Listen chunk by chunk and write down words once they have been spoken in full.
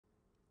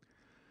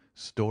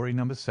Story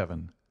number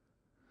 7.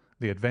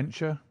 The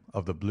Adventure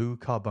of the Blue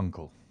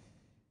Carbuncle.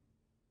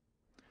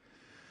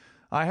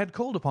 I had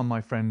called upon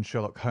my friend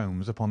Sherlock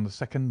Holmes upon the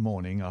second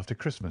morning after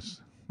Christmas,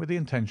 with the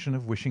intention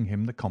of wishing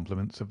him the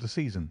compliments of the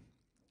season.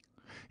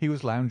 He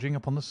was lounging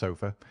upon the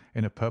sofa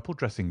in a purple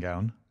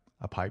dressing-gown,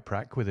 a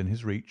pipe-rack within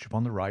his reach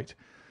upon the right,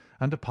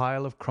 and a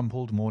pile of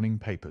crumpled morning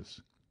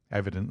papers,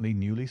 evidently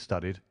newly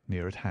studied,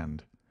 near at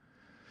hand.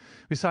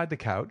 Beside the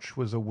couch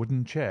was a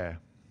wooden chair,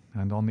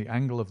 and on the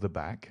angle of the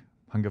back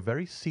hung a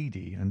very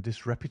seedy and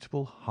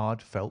disreputable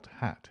hard felt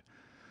hat,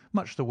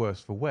 much the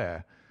worse for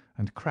wear,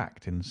 and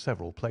cracked in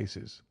several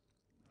places.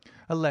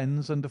 A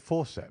lens and a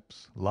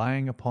forceps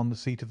lying upon the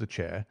seat of the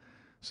chair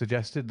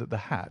suggested that the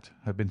hat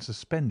had been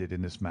suspended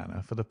in this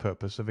manner for the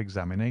purpose of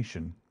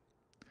examination.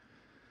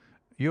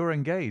 "You are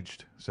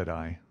engaged," said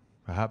I.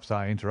 "Perhaps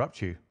I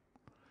interrupt you."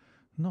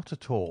 "Not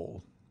at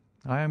all.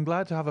 I am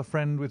glad to have a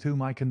friend with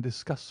whom I can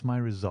discuss my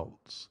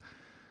results.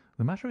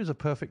 The matter is a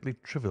perfectly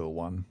trivial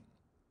one."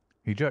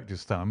 He jerked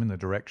his thumb in the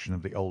direction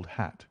of the old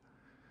hat.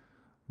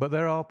 "But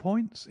there are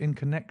points in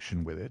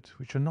connection with it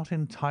which are not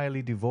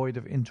entirely devoid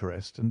of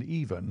interest and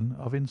even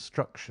of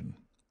instruction."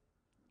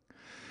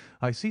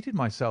 I seated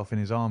myself in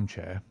his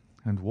armchair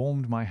and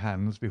warmed my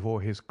hands before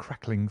his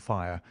crackling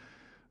fire,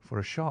 for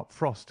a sharp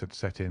frost had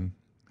set in,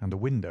 and the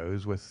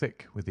windows were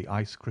thick with the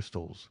ice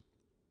crystals.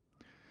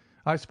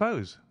 "I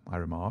suppose," I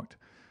remarked,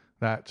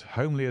 "that,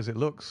 homely as it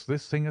looks,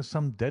 this thing has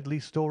some deadly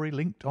story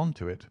linked on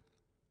to it,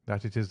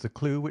 that it is the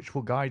clue which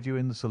will guide you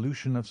in the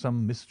solution of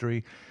some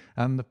mystery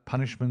and the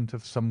punishment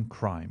of some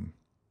crime."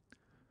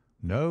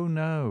 "No,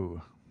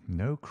 no,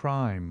 no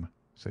crime,"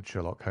 said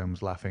Sherlock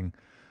Holmes, laughing.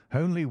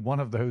 "Only one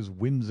of those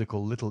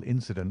whimsical little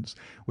incidents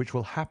which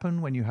will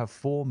happen when you have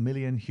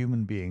 4,000,000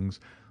 human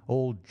beings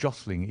all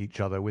jostling each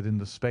other within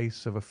the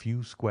space of a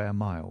few square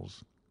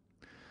miles.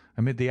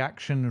 Amid the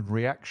action and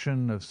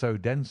reaction of so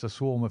dense a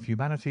swarm of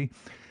humanity,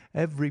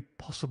 every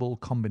possible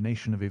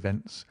combination of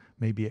events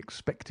may be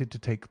expected to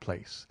take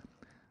place,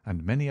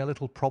 and many a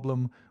little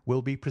problem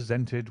will be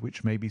presented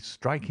which may be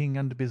striking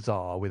and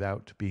bizarre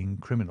without being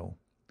criminal.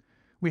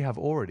 We have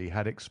already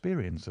had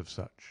experience of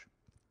such."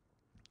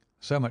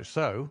 "So much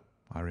so,"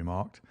 I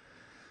remarked,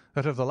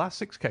 "that of the last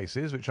 6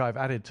 cases which I have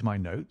added to my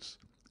notes,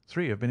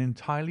 3 have been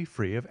entirely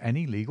free of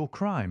any legal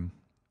crime."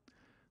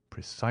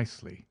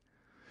 "Precisely.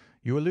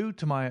 You allude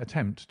to my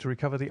attempt to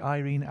recover the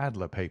Irene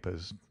Adler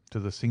papers, to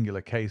the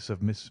singular case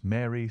of Miss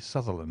Mary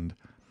Sutherland,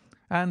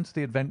 and to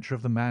the adventure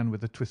of the man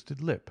with the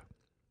twisted lip.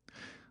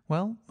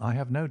 Well, I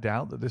have no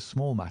doubt that this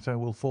small matter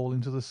will fall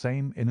into the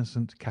same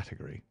innocent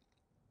category.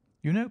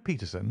 You know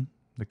Peterson,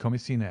 the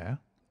commissionaire?"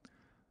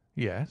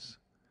 "Yes."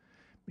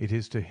 "It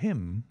is to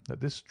him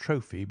that this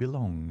trophy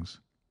belongs."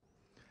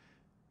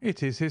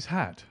 "It is his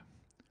hat."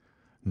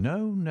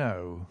 "No,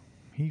 no.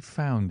 He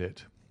found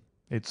it.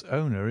 Its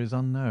owner is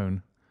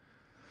unknown.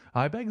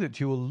 I beg that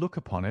you will look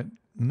upon it,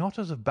 not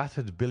as a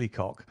battered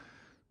billycock,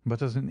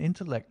 but as an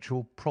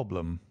intellectual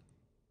problem.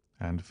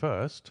 And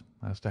first,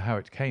 as to how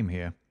it came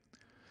here.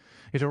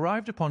 It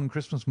arrived upon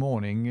Christmas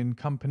morning in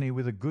company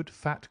with a good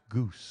fat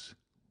goose,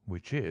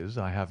 which is,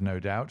 I have no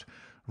doubt,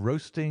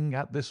 roasting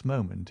at this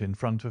moment in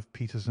front of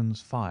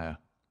Peterson's fire.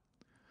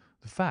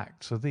 The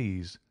facts are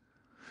these.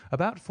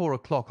 About 4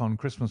 o'clock on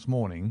Christmas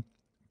morning,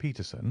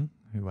 Peterson,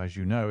 who, as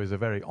you know, is a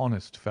very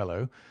honest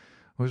fellow,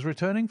 was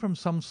returning from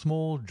some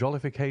small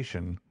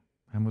jollification,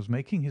 and was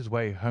making his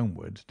way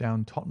homeward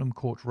down Tottenham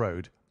Court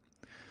Road.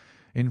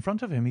 In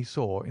front of him he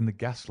saw, in the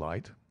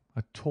gaslight,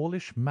 a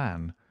tallish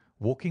man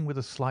walking with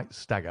a slight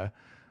stagger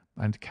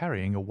and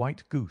carrying a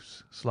white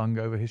goose slung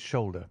over his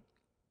shoulder.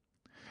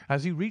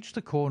 As he reached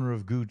the corner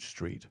of Goodge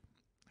Street,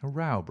 a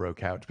row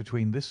broke out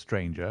between this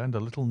stranger and a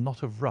little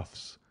knot of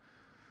roughs.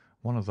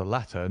 One of the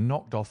latter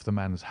knocked off the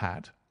man's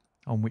hat,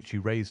 on which he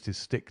raised his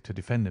stick to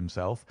defend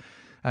himself,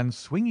 and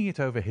swinging it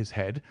over his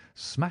head,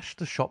 smashed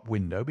the shop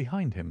window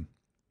behind him.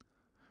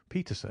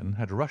 Peterson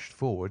had rushed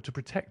forward to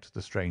protect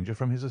the stranger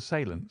from his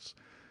assailants,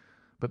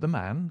 but the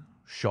man,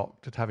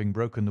 shocked at having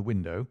broken the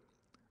window,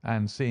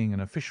 and seeing an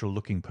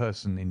official-looking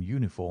person in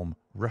uniform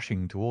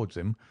rushing towards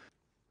him,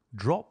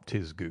 dropped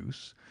his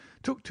goose,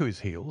 took to his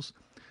heels,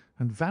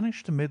 and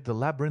vanished amid the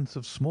labyrinth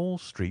of small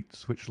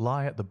streets which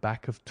lie at the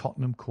back of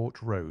Tottenham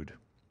Court Road.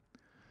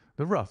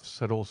 The roughs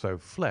had also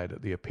fled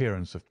at the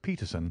appearance of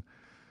Peterson,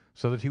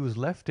 so that he was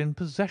left in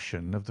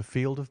possession of the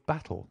field of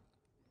battle,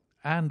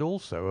 and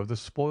also of the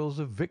spoils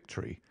of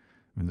victory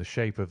in the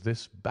shape of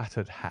this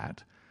battered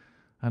hat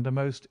and a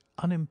most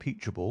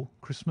unimpeachable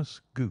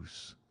Christmas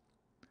goose,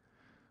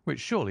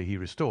 which surely he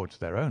restored to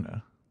their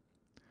owner.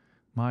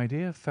 My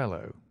dear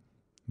fellow,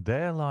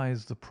 there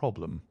lies the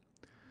problem.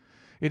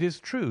 It is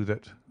true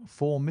that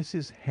 "For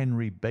Mrs.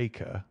 Henry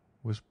Baker"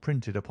 was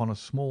printed upon a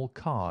small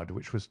card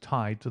which was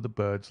tied to the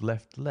bird's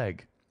left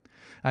leg,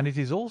 and it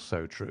is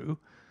also true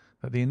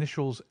that the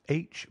initials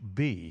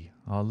H.B.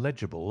 are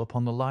legible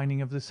upon the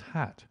lining of this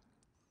hat.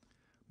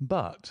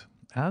 But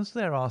as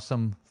there are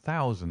some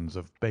thousands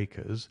of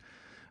Bakers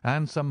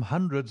and some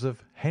hundreds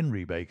of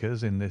Henry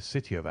Bakers in this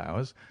city of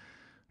ours,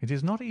 It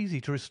is not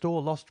easy to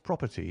restore lost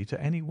property to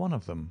any one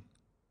of them."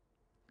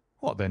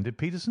 "What then did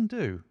Peterson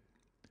do?"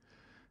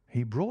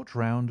 "He brought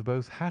round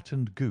both hat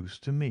and goose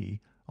to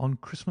me on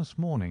Christmas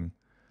morning,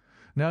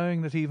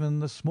 knowing that even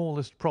the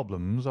smallest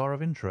problems are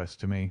of interest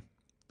to me.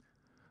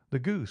 The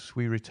goose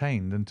we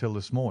retained until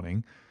this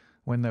morning,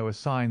 when there were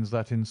signs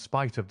that, in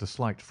spite of the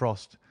slight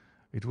frost,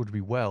 it would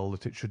be well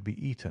that it should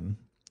be eaten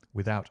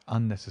without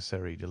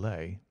unnecessary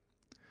delay.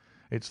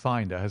 Its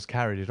finder has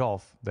carried it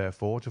off,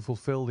 therefore, to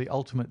fulfil the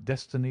ultimate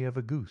destiny of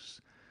a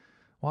goose,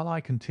 while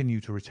I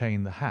continue to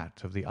retain the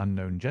hat of the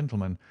unknown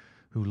gentleman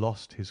who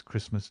lost his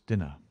Christmas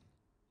dinner."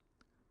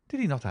 "Did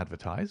he not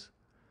advertise?"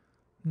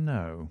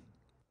 "No."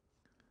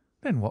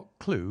 "Then what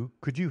clue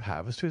could you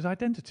have as to his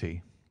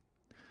identity?"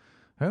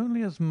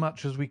 "Only as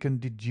much as we can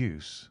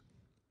deduce."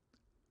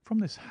 "From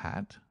this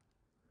hat?"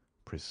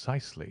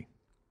 "Precisely."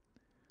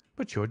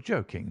 "But you are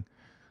joking.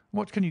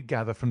 What can you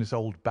gather from this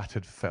old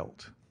battered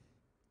felt?"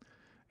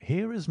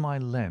 "Here is my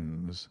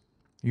lens.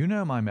 You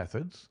know my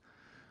methods.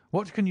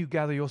 What can you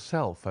gather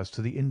yourself as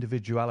to the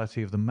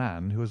individuality of the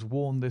man who has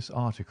worn this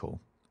article?"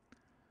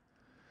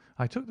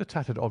 I took the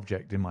tattered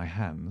object in my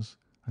hands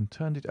and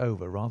turned it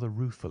over rather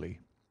ruefully.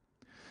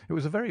 It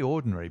was a very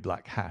ordinary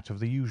black hat of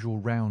the usual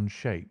round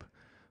shape,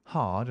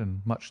 hard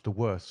and much the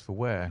worse for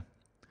wear.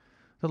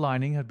 The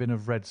lining had been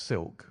of red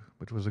silk,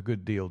 but was a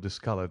good deal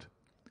discoloured.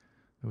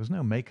 There was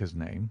no maker's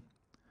name,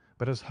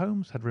 but, as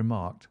Holmes had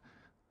remarked,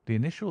 the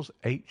initials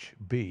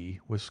H.B.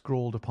 were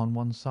scrawled upon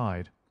one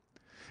side.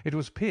 It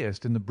was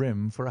pierced in the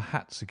brim for a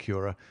hat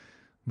securer,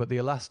 but the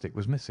elastic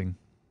was missing.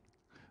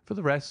 For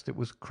the rest, it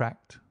was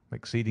cracked,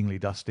 exceedingly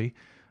dusty,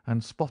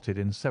 and spotted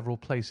in several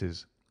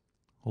places,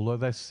 although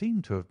there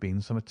seemed to have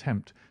been some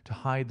attempt to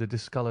hide the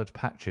discoloured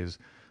patches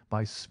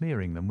by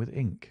smearing them with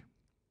ink.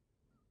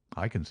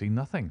 "I can see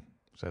nothing,"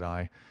 said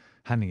I,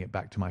 handing it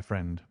back to my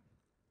friend.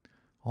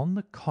 "On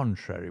the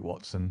contrary,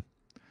 Watson,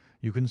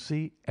 you can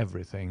see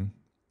everything.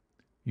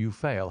 You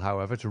fail,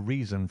 however, to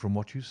reason from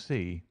what you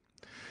see.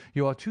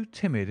 You are too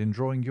timid in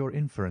drawing your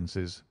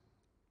inferences."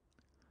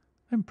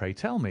 "Then pray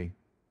tell me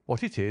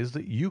what it is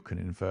that you can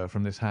infer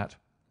from this hat."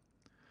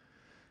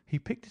 He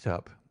picked it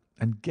up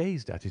and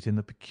gazed at it in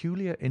the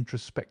peculiar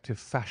introspective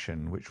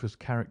fashion which was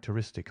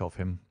characteristic of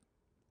him.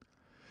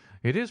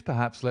 "It is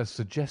perhaps less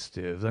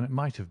suggestive than it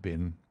might have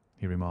been,"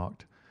 he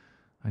remarked,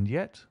 "and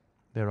yet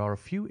there are a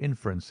few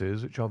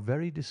inferences which are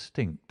very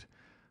distinct,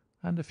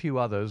 and a few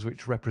others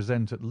which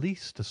represent at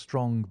least a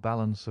strong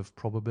balance of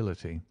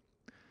probability.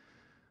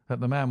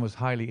 That the man was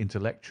highly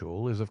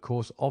intellectual is of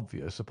course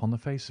obvious upon the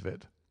face of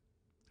it,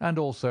 and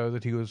also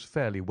that he was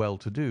fairly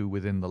well-to-do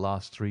within the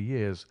last 3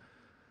 years,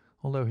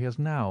 although he has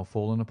now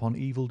fallen upon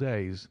evil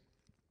days.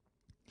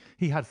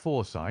 He had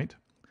foresight,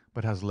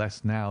 but has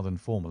less now than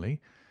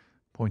formerly,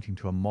 pointing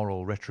to a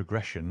moral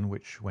retrogression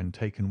which, when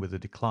taken with the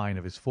decline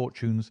of his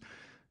fortunes,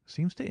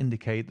 seems to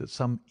indicate that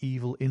some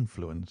evil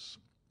influence,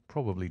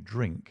 probably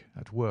drink,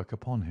 at work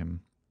upon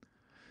him.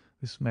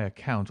 This may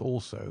account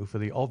also for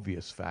the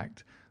obvious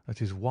fact that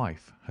his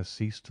wife has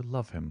ceased to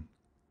love him."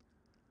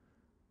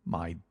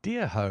 "My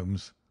dear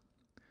Holmes!"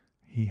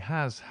 "He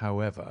has,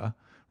 however,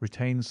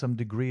 retained some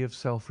degree of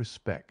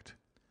self-respect,"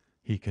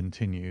 he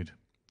continued,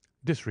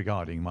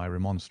 disregarding my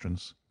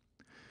remonstrance.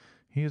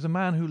 "He is a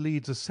man who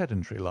leads a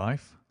sedentary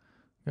life,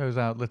 goes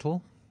out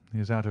little,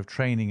 is out of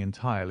training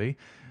entirely,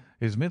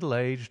 is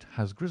middle-aged,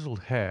 has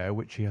grizzled hair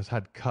which he has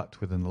had cut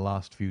within the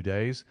last few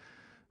days,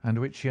 and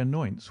which he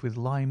anoints with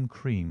lime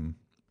cream.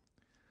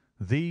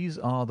 These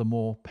are the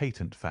more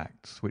patent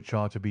facts which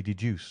are to be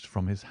deduced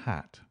from his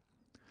hat.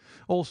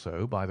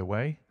 Also, by the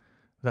way,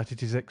 that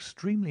it is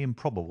extremely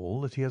improbable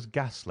that he has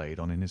gas laid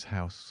on in his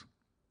house."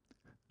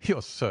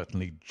 "You're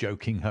certainly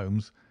joking,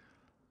 Holmes."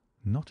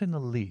 "Not in the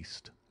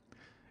least.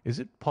 Is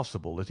it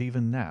possible that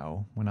even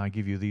now, when I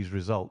give you these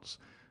results,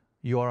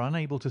 you are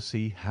unable to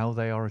see how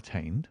they are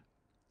attained?"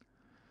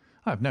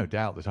 "I have no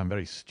doubt that I am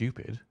very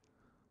stupid,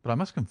 but I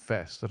must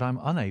confess that I am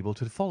unable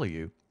to follow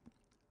you.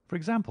 For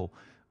example,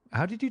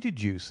 how did you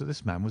deduce that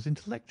this man was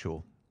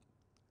intellectual?"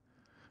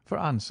 For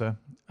answer,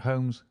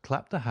 Holmes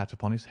clapped the hat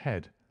upon his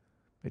head.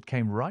 It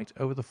came right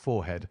over the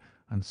forehead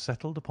and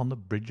settled upon the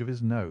bridge of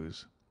his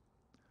nose.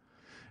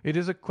 "It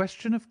is a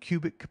question of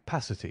cubic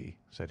capacity,"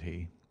 said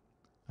he.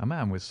 "A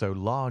man with so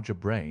large a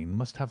brain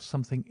must have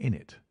something in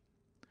it."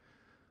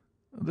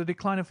 "The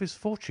decline of his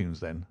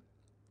fortunes, then?"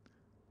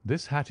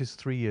 "This hat is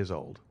 3 years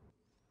old.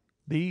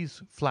 These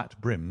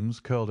flat brims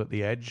curled at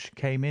the edge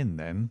came in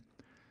then.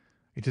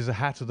 It is a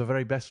hat of the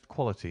very best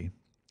quality.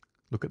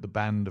 Look at the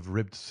band of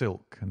ribbed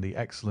silk and the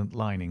excellent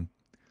lining.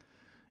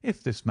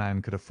 If this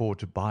man could afford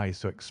to buy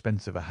so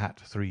expensive a hat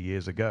 3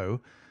 years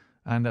ago,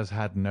 and has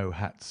had no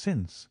hat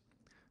since,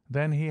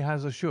 then he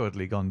has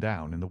assuredly gone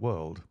down in the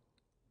world."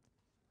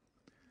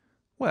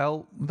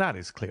 "Well, that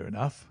is clear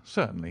enough,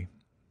 certainly.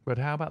 But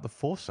how about the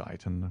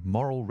foresight and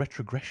moral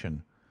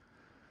retrogression?"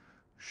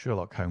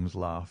 Sherlock Holmes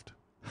laughed.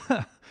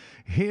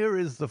 "Here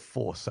is the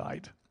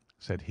foresight,"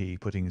 said he,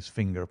 putting his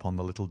finger upon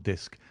the little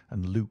disc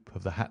and loop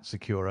of the hat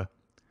securer.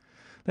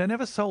 "They are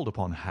never sold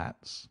upon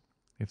hats.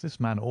 If this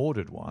man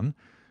ordered one,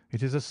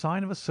 It is a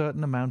sign of a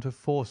certain amount of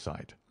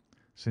foresight,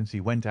 since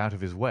he went out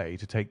of his way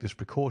to take this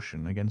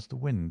precaution against the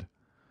wind.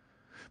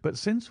 But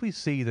since we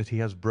see that he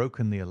has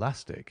broken the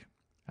elastic,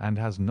 and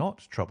has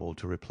not troubled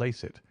to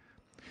replace it,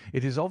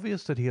 it is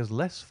obvious that he has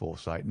less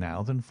foresight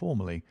now than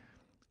formerly,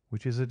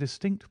 which is a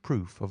distinct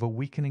proof of a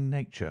weakening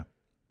nature.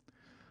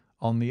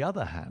 On the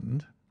other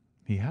hand,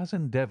 he has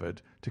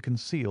endeavoured to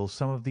conceal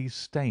some of these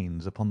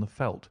stains upon the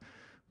felt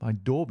by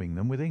daubing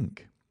them with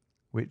ink,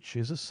 which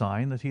is a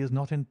sign that he has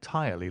not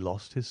entirely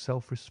lost his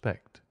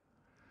self-respect.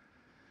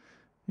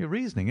 Your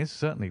reasoning is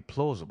certainly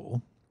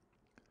plausible.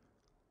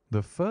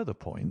 The further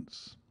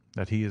points,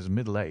 that he is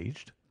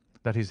middle-aged,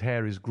 that his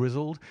hair is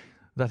grizzled,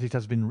 that it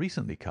has been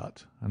recently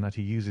cut, and that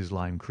he uses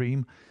lime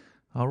cream,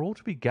 are all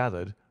to be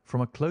gathered from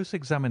a close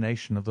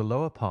examination of the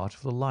lower part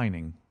of the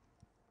lining.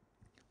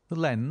 The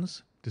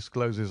lens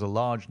discloses a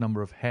large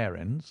number of hair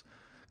ends,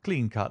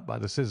 clean cut by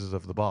the scissors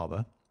of the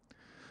barber.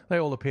 They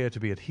all appear to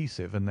be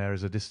adhesive, and there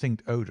is a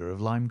distinct odour of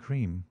lime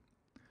cream.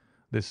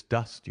 This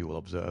dust, you will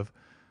observe,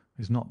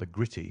 is not the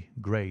gritty,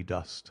 grey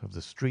dust of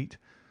the street,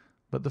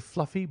 but the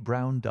fluffy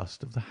brown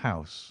dust of the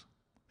house,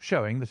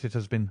 showing that it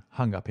has been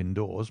hung up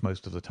indoors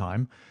most of the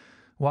time,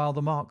 while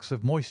the marks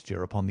of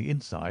moisture upon the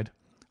inside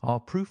are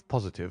proof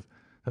positive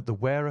that the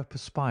wearer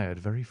perspired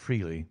very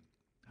freely,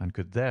 and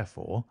could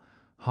therefore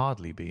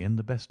hardly be in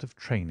the best of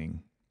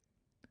training.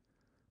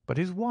 But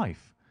his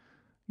wife,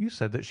 you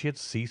said that she had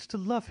ceased to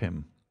love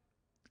him.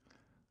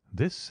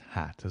 This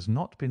hat has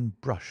not been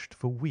brushed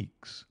for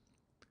weeks.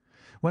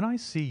 When I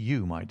see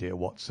you, my dear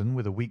Watson,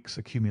 with a week's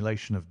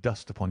accumulation of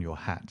dust upon your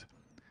hat,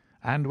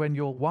 and when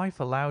your wife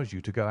allows you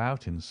to go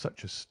out in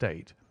such a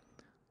state,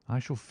 I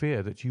shall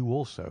fear that you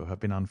also have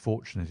been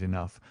unfortunate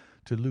enough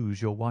to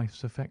lose your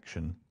wife's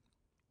affection.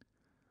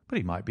 But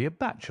he might be a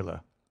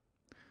bachelor.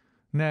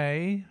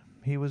 Nay,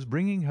 he was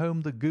bringing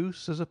home the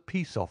goose as a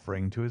peace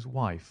offering to his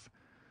wife.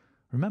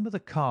 Remember the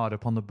card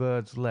upon the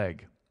bird's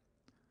leg.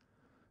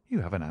 You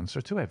have an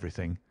answer to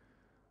everything.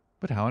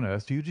 But how on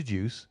earth do you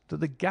deduce that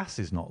the gas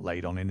is not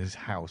laid on in his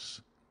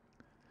house?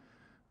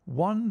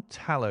 One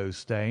tallow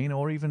stain,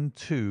 or even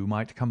two,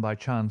 might come by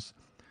chance,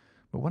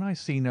 but when I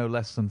see no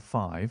less than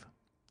 5,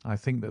 I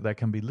think that there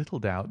can be little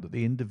doubt that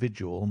the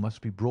individual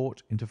must be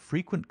brought into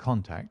frequent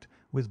contact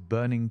with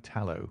burning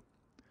tallow.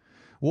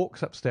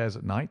 Walks upstairs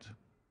at night,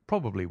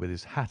 probably with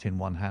his hat in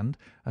one hand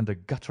and a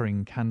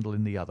guttering candle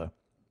in the other.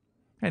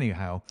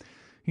 Anyhow,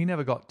 he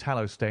never got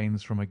tallow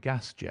stains from a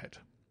gas jet.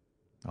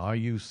 Are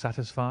you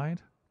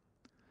satisfied?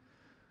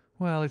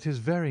 Well, it is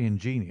very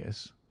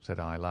ingenious, said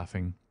I,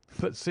 laughing.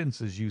 But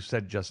since, as you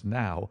said just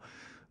now,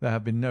 there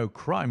have been no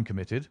crime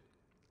committed,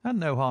 and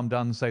no harm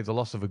done save the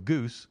loss of a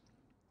goose,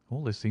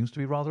 all this seems to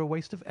be rather a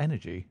waste of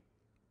energy.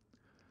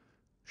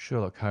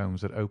 Sherlock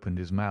Holmes had opened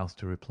his mouth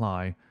to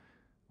reply,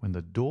 when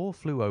the door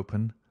flew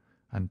open,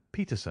 and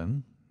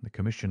Peterson, the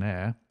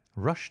commissionaire,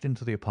 rushed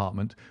into the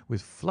apartment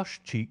with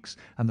flushed cheeks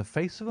and the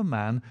face of a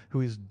man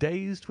who is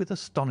dazed with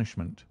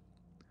astonishment.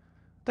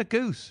 "The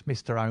goose,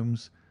 Mr.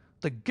 Holmes!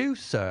 The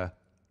goose, sir!"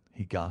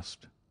 he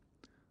gasped.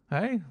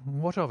 "Eh?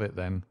 What of it,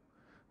 then?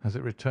 Has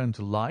it returned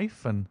to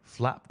life and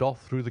flapped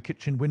off through the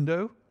kitchen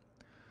window?"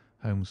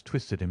 Holmes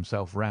twisted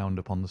himself round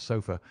upon the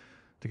sofa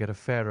to get a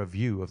fairer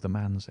view of the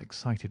man's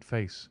excited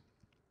face.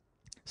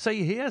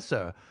 "See here,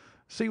 sir!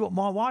 See what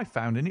my wife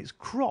found in its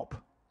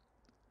crop!"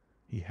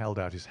 He held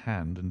out his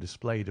hand and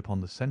displayed upon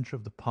the centre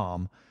of the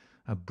palm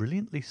a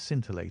brilliantly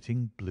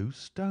scintillating blue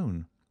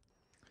stone,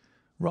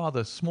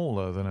 rather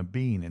smaller than a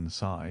bean in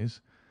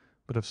size,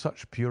 but of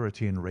such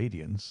purity and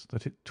radiance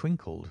that it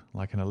twinkled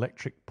like an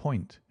electric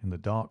point in the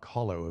dark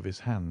hollow of his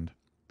hand.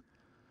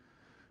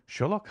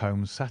 Sherlock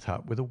Holmes sat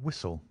up with a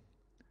whistle.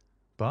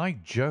 "By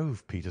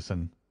Jove,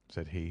 Peterson,"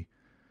 said he,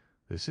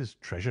 "this is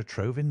treasure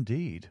trove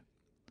indeed.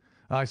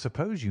 I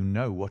suppose you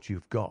know what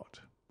you've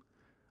got."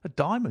 "A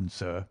diamond,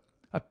 sir.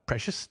 A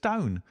precious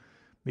stone.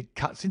 It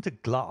cuts into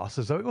glass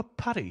as though it were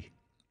putty."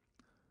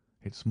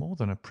 "It's more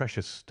than a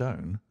precious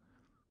stone.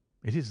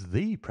 It is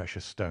the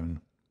precious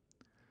stone."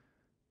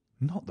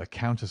 "Not the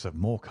Countess of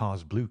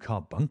Morcar's Blue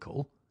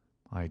Carbuncle?"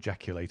 I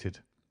ejaculated.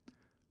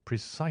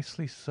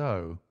 "Precisely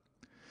so.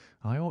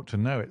 I ought to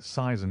know its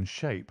size and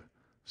shape,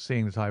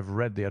 seeing that I have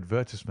read the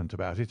advertisement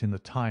about it in the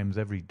Times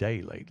every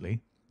day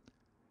lately.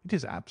 It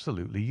is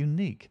absolutely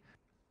unique,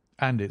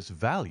 and its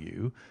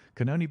value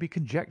can only be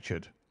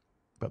conjectured,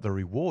 but the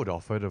reward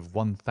offered of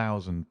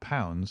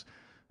 £1,000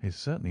 is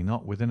certainly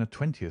not within a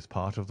 20th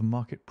part of the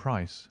market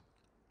price."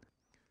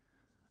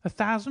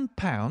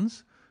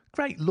 £1,000?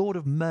 Great Lord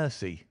of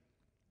mercy!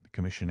 The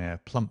commissionaire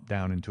plumped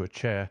down into a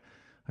chair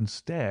and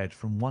stared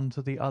from one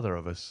to the other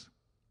of us.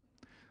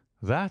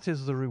 "That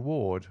is the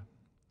reward,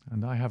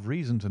 and I have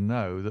reason to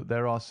know that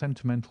there are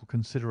sentimental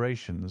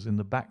considerations in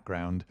the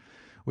background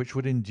which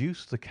would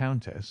induce the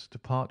Countess to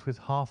part with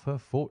half her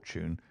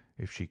fortune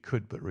if she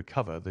could but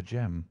recover the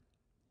gem."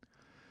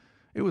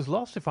 "It was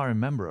lost, if I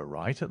remember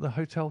aright, at the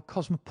Hotel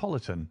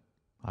Cosmopolitan,"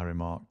 I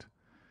remarked.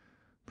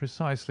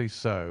 "Precisely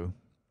so,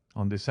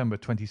 on December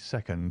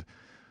 22nd,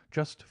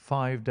 just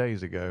 5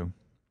 days ago.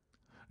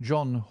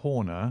 John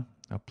Horner,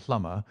 a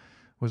plumber,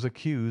 was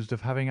accused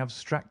of having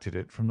abstracted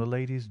it from the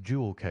lady's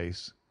jewel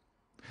case.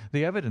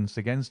 The evidence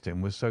against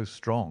him was so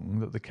strong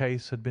that the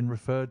case had been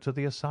referred to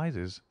the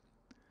assizes.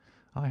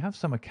 I have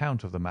some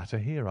account of the matter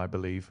here, I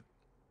believe."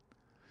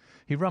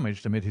 He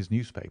rummaged amid his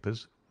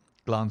newspapers,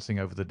 glancing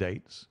over the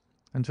dates,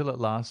 until at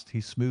last he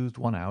smoothed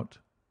one out,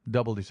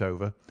 doubled it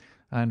over,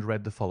 and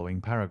read the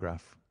following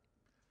paragraph: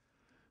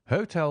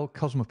 "Hotel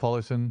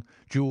Cosmopolitan,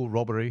 jewel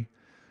robbery.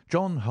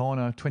 John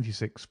Horner,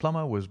 26,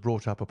 plumber, was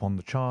brought up upon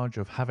the charge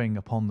of having,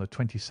 upon the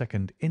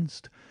 22nd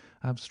inst.,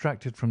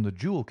 abstracted from the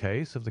jewel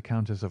case of the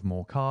Countess of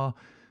Morcar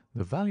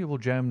the valuable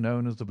gem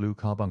known as the Blue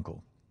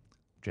Carbuncle.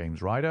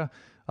 James Ryder,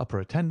 upper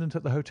attendant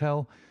at the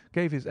hotel,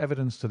 gave his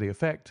evidence to the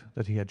effect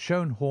that he had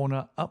shown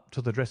Horner up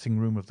to the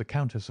dressing-room of the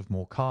Countess of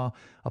Morcar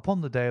upon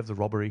the day of the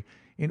robbery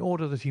in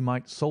order that he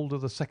might solder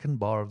the second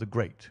bar of the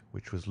grate,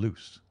 which was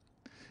loose.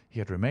 He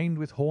had remained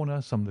with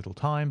Horner some little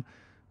time,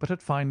 but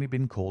had finally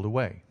been called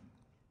away.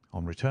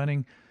 On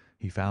returning,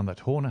 he found that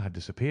Horner had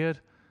disappeared,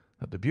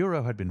 that the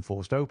bureau had been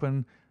forced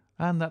open,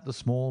 and that the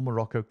small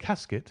morocco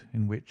casket,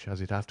 in which,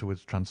 as it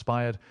afterwards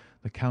transpired,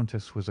 the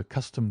Countess was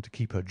accustomed to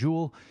keep her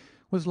jewel,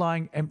 was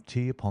lying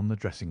empty upon the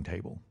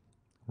dressing-table.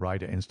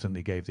 Ryder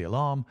instantly gave the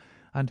alarm,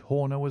 and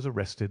Horner was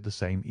arrested the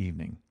same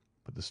evening,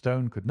 but the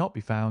stone could not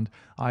be found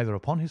either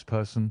upon his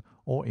person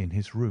or in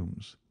his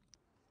rooms.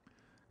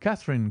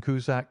 Catherine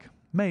Cusack,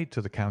 maid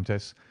to the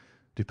Countess,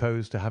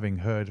 deposed to having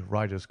heard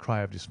Ryder's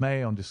cry of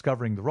dismay on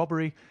discovering the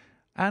robbery,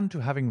 and to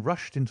having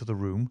rushed into the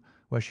room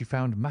where she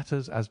found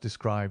matters as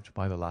described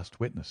by the last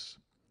witness.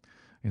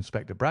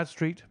 Inspector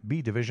Bradstreet,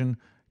 B Division,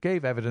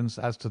 gave evidence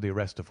as to the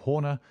arrest of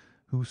Horner,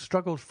 who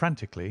struggled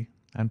frantically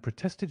and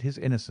protested his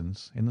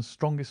innocence in the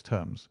strongest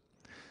terms.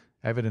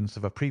 Evidence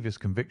of a previous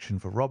conviction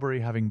for robbery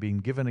having been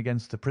given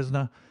against the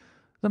prisoner,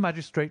 the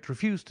magistrate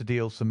refused to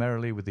deal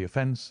summarily with the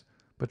offence,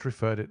 but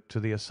referred it to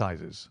the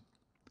assizes.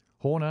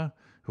 Horner,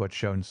 who had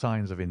shown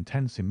signs of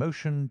intense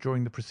emotion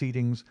during the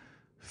proceedings,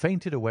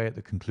 fainted away at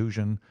the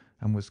conclusion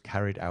and was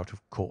carried out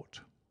of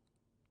court.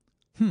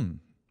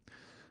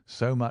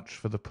 So much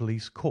for the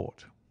police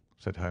court,"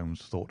 said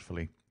Holmes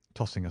thoughtfully,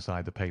 tossing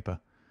aside the paper.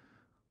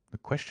 "The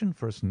question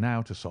for us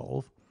now to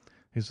solve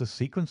is the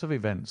sequence of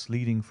events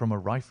leading from a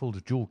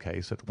rifled jewel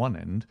case at one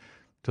end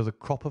to the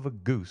crop of a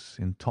goose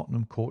in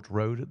Tottenham Court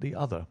Road at the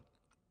other.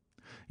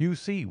 You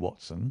see,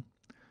 Watson,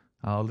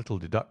 our little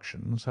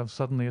deductions have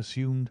suddenly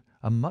assumed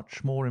a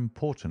much more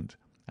important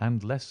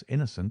and less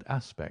innocent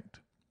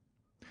aspect.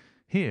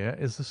 Here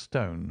is the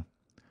stone.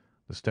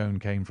 The stone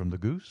came from the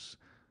goose,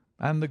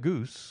 and the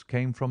goose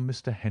came from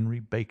Mr. Henry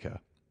Baker,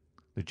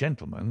 the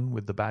gentleman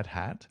with the bad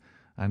hat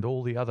and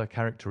all the other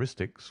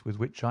characteristics with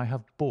which I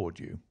have bored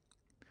you.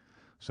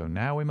 So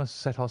now we must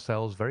set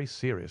ourselves very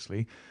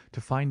seriously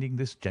to finding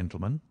this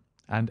gentleman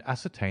and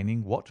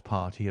ascertaining what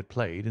part he had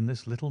played in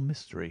this little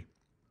mystery.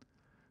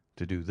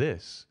 To do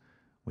this,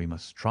 we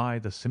must try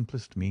the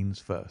simplest means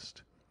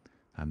first,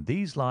 and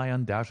these lie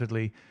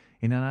undoubtedly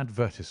in an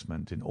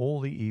advertisement in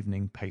all the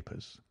evening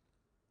papers.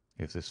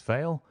 If this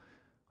fail,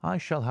 I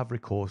shall have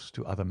recourse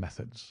to other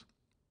methods.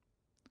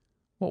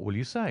 What will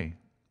you say?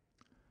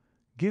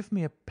 Give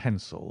me a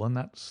pencil and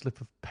that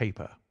slip of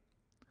paper.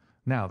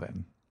 Now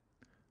then,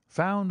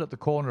 found at the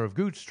corner of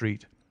Goodge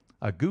Street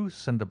a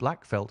goose and a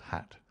black felt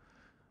hat.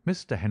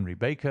 Mr. Henry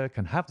Baker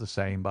can have the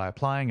same by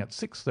applying at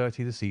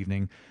 6:30 this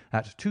evening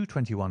at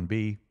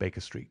 221B Baker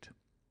Street.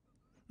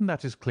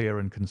 That is clear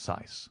and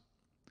concise.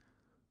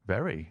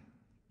 Very.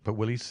 But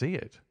will he see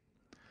it?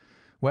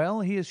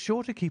 Well, he is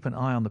sure to keep an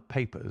eye on the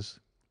papers,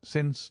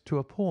 since to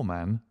a poor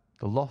man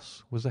the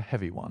loss was a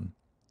heavy one.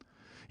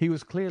 He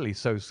was clearly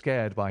so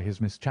scared by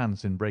his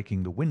mischance in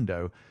breaking the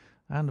window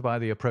and by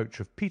the approach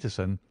of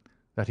Peterson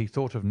that he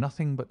thought of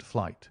nothing but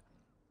flight.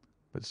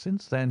 But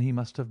since then he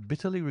must have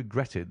bitterly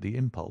regretted the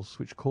impulse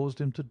which caused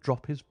him to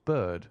drop his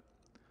bird.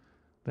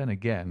 Then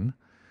again,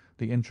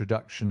 the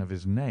introduction of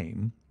his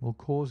name will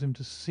cause him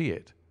to see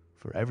it,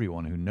 for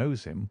everyone who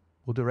knows him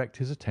will direct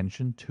his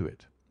attention to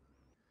it.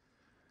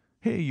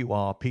 Here you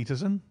are,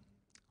 Peterson.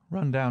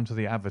 Run down to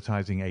the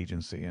advertising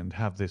agency and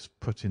have this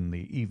put in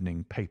the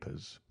evening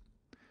papers.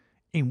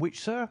 In which,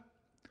 sir?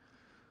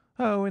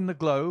 Oh, in the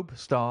Globe,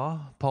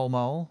 Star, Pall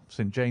Mall,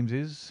 St.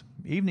 James's,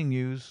 Evening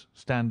News,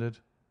 Standard,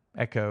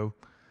 Echo,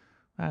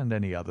 and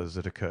any others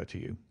that occur to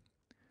you.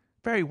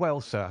 Very well,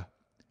 sir.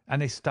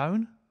 And this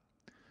stone?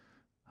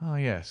 Ah,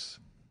 yes.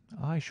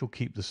 I shall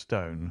keep the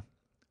stone.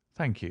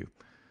 Thank you.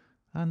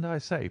 And I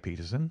say,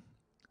 Peterson,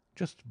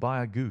 just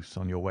buy a goose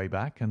on your way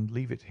back and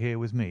leave it here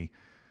with me,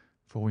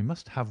 for we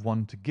must have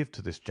one to give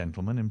to this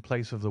gentleman in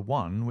place of the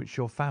one which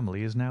your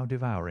family is now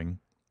devouring.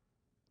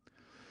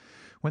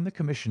 When the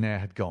commissionaire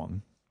had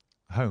gone,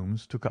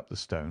 Holmes took up the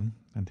stone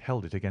and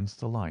held it against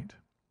the light.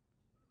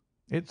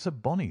 "It's a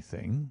bonny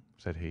thing,"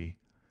 said he.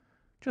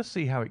 "Just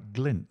see how it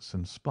glints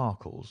and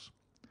sparkles.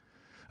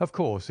 Of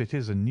course, it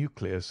is a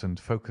nucleus and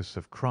focus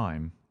of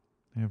crime.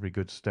 Every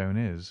good stone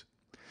is.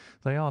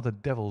 They are the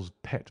devil's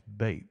pet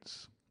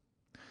baits.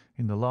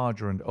 In the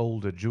larger and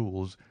older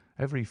jewels,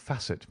 every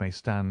facet may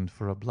stand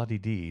for a bloody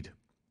deed.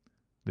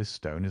 This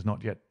stone is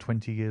not yet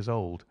 20 years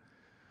old.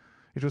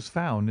 It was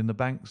found in the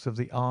banks of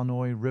the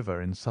Arnoy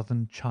River in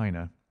southern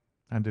China,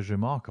 and is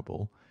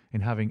remarkable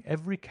in having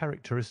every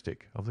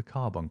characteristic of the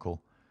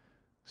carbuncle,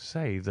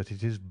 save that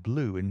it is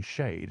blue in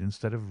shade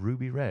instead of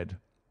ruby red.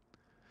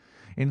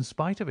 In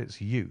spite of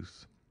its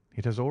youth,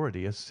 it has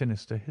already a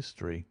sinister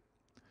history.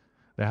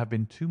 There have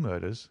been 2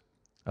 murders,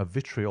 a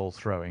vitriol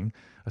throwing,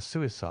 a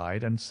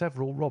suicide, and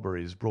several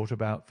robberies brought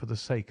about for the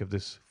sake of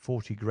this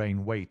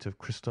 40-grain weight of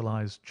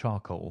crystallized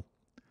charcoal.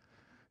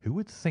 Who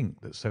would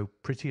think that so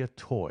pretty a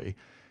toy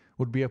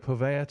would be a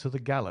purveyor to the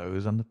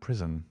gallows and the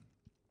prison?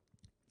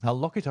 I'll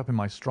lock it up in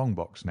my strong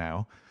box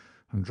now,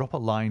 and drop a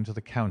line to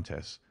the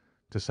Countess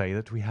to say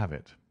that we have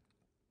it.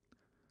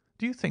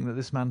 Do you think that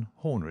this man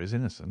Horner is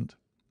innocent?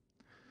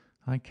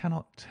 I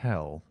cannot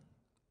tell.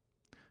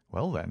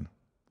 Well, then,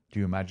 do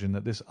you imagine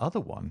that this other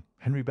one,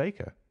 Henry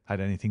Baker, had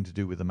anything to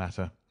do with the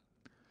matter?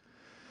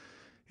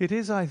 It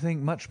is, I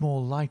think, much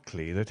more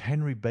likely that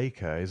Henry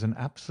Baker is an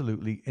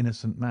absolutely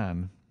innocent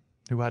man,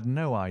 who had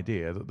no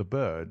idea that the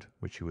bird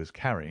which he was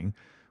carrying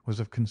was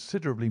of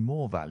considerably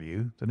more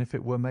value than if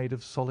it were made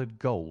of solid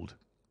gold.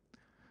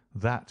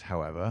 That,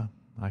 however,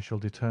 I shall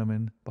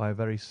determine by a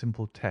very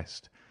simple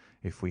test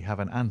if we have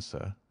an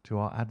answer to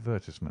our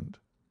advertisement.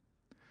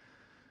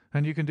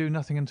 And you can do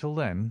nothing until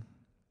then?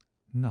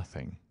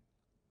 Nothing.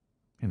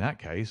 In that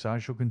case, I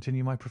shall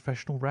continue my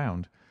professional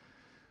round,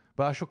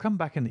 but I shall come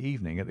back in the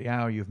evening at the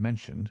hour you have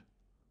mentioned,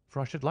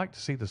 for I should like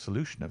to see the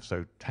solution of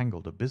so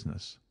tangled a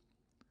business.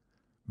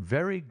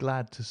 Very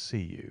glad to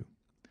see you.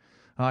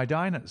 I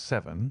dine at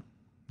 7.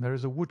 There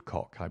is a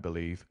woodcock, I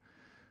believe.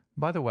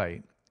 By the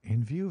way,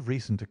 in view of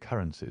recent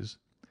occurrences,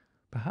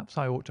 perhaps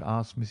I ought to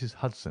ask Mrs.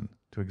 Hudson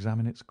to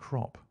examine its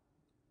crop.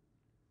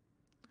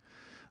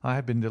 I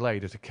had been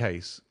delayed at a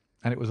case,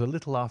 and it was a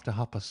little after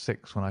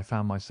 6:30 when I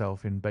found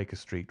myself in Baker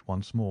Street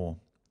once more.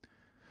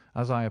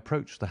 As I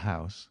approached the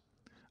house,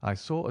 I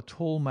saw a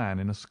tall man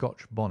in a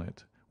Scotch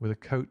bonnet, with a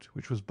coat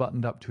which was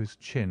buttoned up to his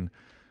chin,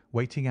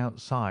 waiting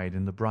outside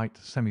in the bright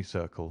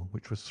semicircle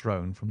which was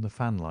thrown from the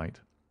fanlight.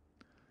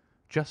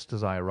 Just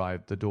as I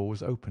arrived, the door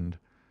was opened,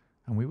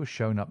 and we were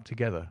shown up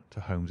together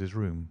to Holmes's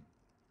room.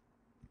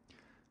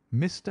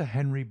 "Mr.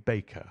 Henry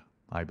Baker,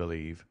 I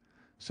believe,"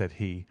 said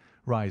he,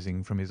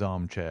 rising from his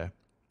armchair,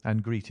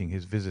 and greeting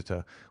his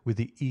visitor with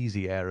the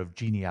easy air of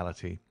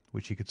geniality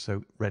which he could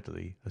so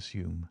readily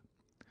assume.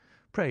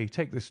 "Pray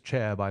take this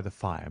chair by the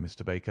fire,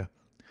 Mr. Baker.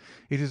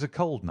 It is a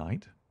cold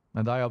night,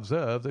 and I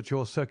observe that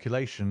your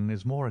circulation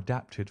is more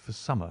adapted for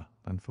summer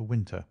than for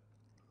winter.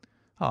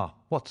 Ah,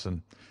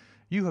 Watson,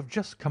 you have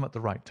just come at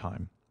the right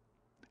time.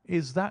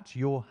 Is that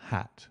your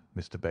hat,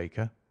 Mr.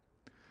 Baker?"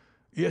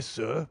 "Yes,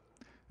 sir,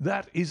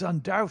 that is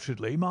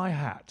undoubtedly my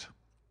hat."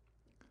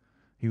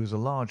 He was a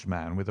large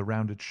man with a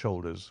rounded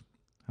shoulders,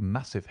 a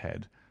massive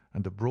head,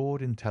 and a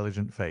broad,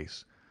 intelligent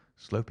face,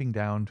 sloping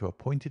down to a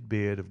pointed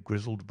beard of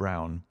grizzled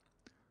brown.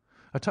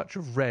 A touch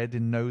of red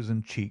in nose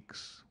and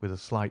cheeks, with a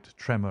slight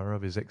tremor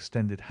of his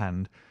extended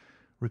hand,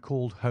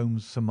 recalled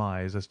Holmes'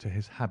 surmise as to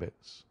his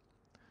habits.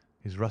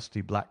 His rusty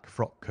black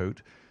frock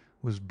coat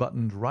was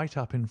buttoned right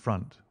up in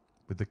front,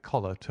 with the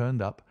collar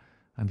turned up,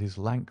 and his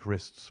lank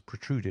wrists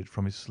protruded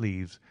from his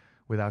sleeves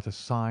without a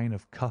sign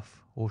of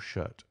cuff or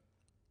shirt.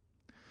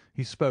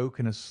 He spoke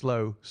in a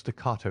slow,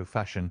 staccato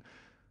fashion,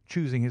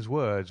 choosing his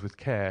words with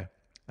care,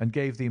 and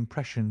gave the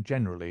impression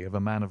generally of a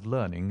man of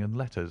learning and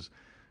letters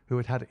who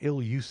had had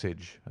ill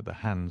usage at the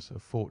hands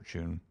of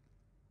fortune.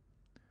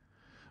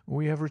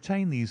 "We have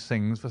retained these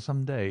things for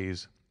some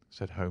days,"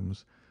 said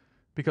Holmes,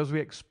 "because we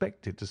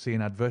expected to see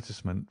an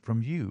advertisement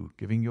from you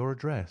giving your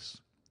address.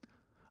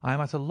 I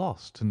am at a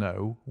loss to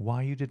know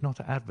why you did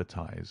not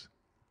advertise."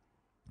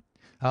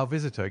 Our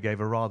visitor gave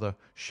a rather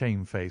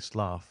shamefaced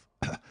laugh.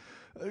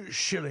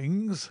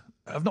 "Shillings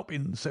have not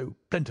been so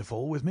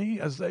plentiful with me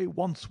as they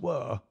once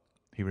were,"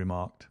 he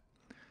remarked.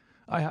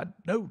 "I had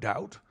no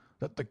doubt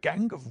that the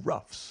gang of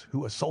roughs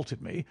who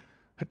assaulted me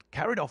had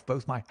carried off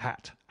both my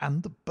hat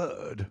and the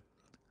bird.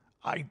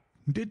 I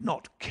did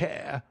not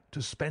care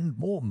to spend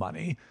more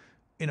money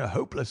in a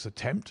hopeless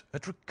attempt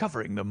at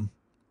recovering them."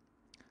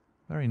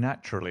 "Very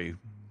naturally.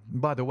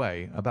 By the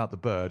way, about the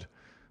bird,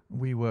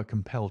 we were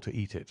compelled to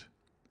eat it."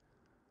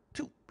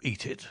 "To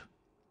eat it?"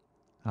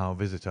 Our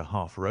visitor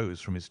half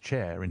rose from his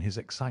chair in his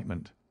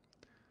excitement.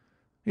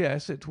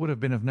 "Yes, it would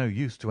have been of no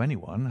use to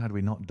anyone had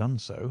we not done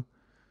so.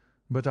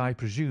 But I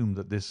presume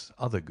that this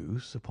other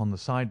goose upon the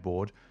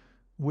sideboard,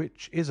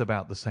 which is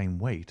about the same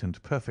weight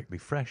and perfectly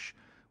fresh,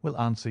 will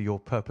answer your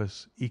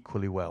purpose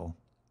equally well."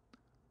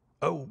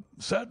 "Oh,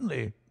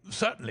 certainly,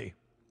 certainly,"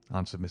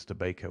 answered Mr.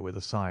 Baker with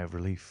a sigh of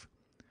relief.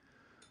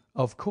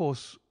 "Of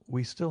course,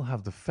 we still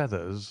have the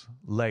feathers,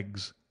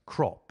 legs,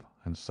 crop,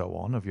 and so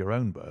on of your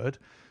own bird,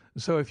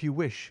 so if you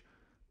wish—"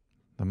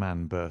 The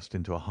man burst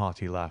into a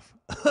hearty laugh.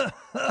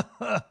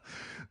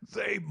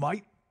 "They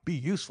might be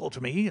useful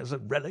to me as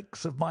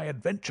relics of my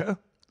adventure,"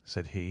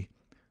 said he,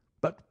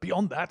 "but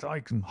beyond that I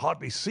can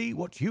hardly see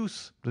what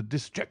use the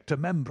disjecta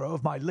membra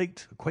of my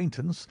late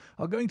acquaintance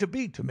are going to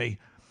be to me.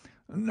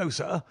 No,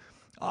 sir,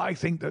 I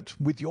think that,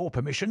 with your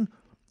permission,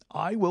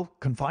 I will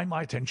confine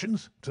my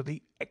attentions to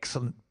the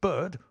excellent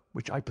bird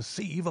which I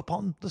perceive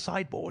upon the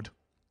sideboard."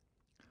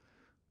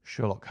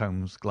 Sherlock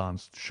Holmes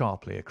glanced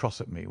sharply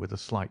across at me with a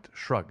slight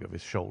shrug of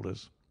his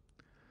shoulders.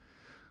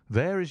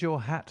 "There is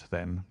your hat,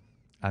 then,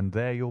 and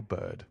there your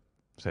bird,"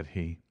 said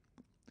he.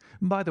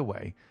 "By the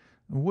way,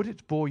 would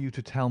it bore you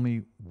to tell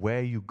me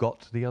where you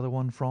got the other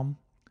one from?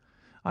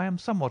 I am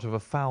somewhat of a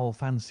fowl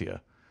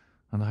fancier,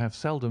 and I have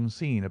seldom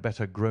seen a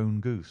better grown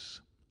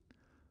goose."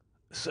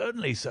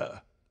 "Certainly,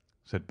 sir,"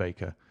 said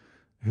Baker,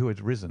 who had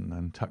risen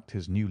and tucked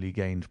his newly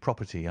gained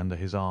property under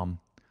his arm.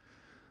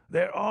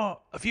 "There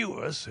are a few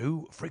of us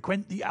who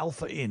frequent the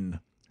Alpha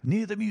Inn,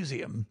 near the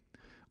museum.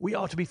 We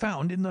are to be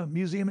found in the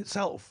museum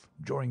itself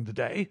during the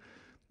day,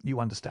 you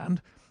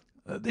understand.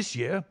 This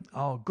year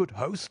our good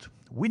host,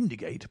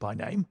 Windigate by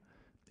name,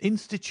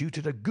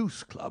 instituted a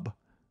goose club,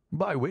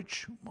 by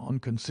which, on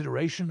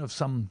consideration of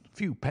some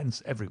few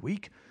pence every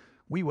week,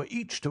 we were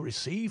each to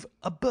receive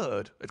a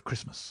bird at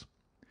Christmas.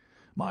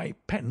 My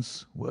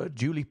pence were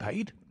duly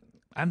paid,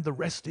 and the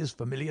rest is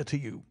familiar to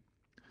you.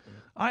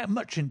 I am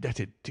much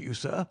indebted to you,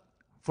 sir,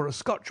 for a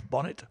Scotch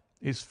bonnet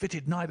is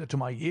fitted neither to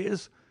my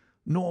years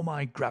nor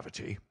my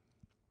gravity."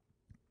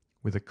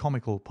 With a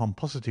comical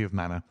pomposity of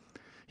manner,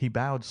 he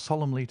bowed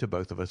solemnly to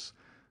both of us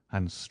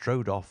and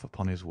strode off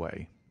upon his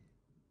way.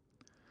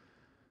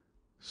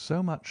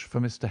 "So much for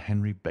Mr.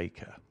 Henry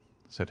Baker,"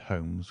 said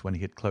Holmes when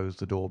he had closed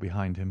the door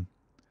behind him.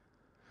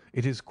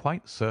 "It is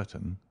quite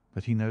certain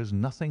that he knows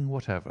nothing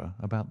whatever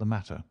about the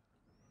matter.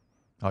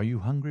 Are you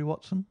hungry,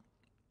 Watson?"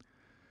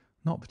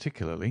 "Not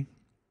particularly."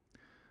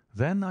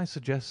 "Then I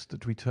suggest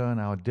that we turn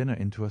our dinner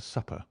into a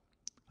supper,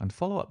 and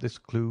follow up this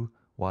clue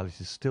while it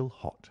is still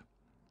hot."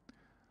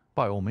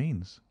 "By all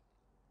means."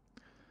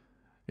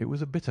 It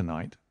was a bitter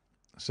night,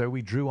 so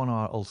we drew on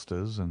our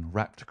ulsters and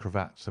wrapped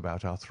cravats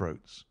about our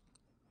throats.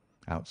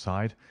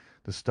 Outside,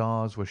 the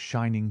stars were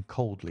shining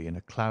coldly in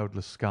a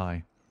cloudless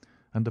sky,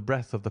 and the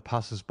breath of the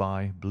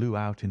passers-by blew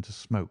out into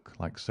smoke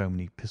like so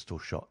many pistol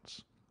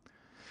shots.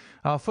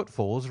 Our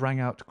footfalls rang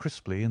out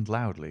crisply and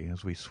loudly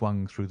as we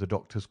swung through the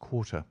Doctor's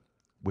Quarter,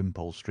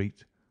 Wimpole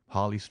Street,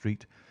 Harley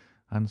Street,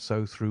 and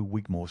so through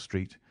Wigmore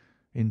Street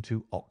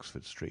into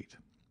Oxford Street.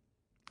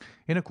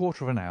 In a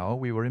quarter of an hour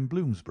we were in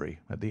Bloomsbury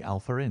at the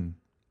Alpha Inn,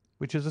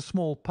 which is a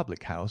small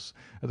public house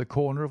at the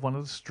corner of one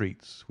of the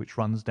streets which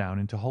runs down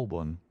into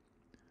Holborn.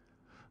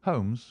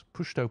 Holmes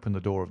pushed open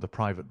the door of the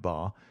private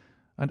bar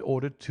and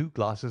ordered 2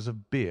 glasses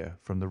of beer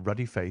from the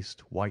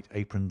ruddy-faced,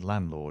 white-aproned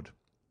landlord.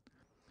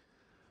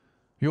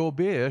 "Your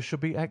beer should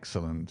be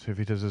excellent if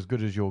it is as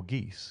good as your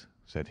geese,"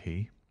 said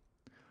he.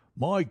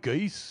 "My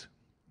geese?"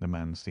 The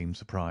man seemed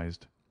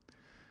surprised.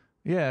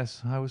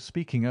 "Yes, I was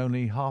speaking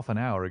only half an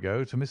hour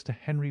ago to Mr.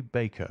 Henry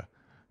Baker,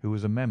 who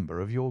was a member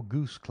of your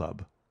goose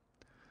club."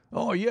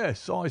 "Oh,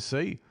 yes, I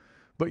see.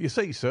 But you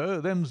see,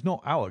 sir, them's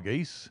not our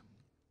geese."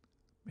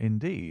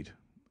 "Indeed.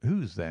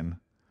 Whose, then?"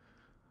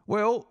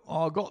 "Well,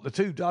 I got the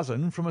 2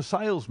 dozen from a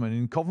salesman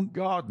in Covent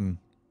Garden."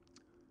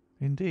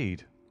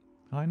 "Indeed.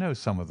 I know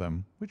some of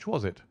them. Which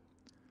was it?"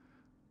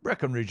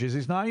 "Breckenridge is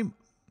his name."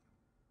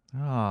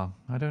 "Ah,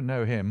 I don't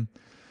know him.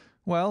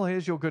 Well,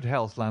 here's your good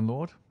health,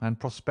 landlord, and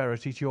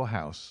prosperity to your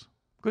house.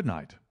 Good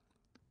night."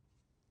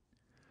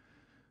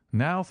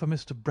 "Now for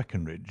Mr.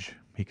 Breckenridge,"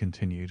 he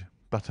continued,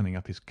 buttoning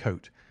up his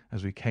coat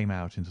as we came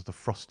out into the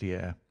frosty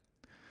air.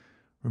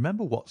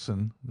 "Remember,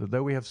 Watson, that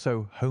though we have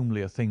so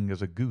homely a thing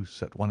as a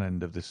goose at one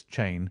end of this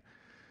chain,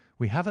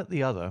 we have at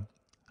the other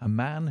a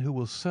man who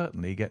will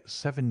certainly get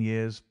 7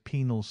 years'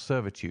 penal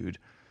servitude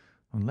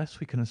unless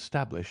we can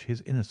establish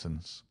his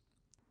innocence.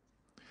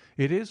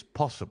 It is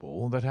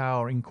possible that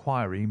our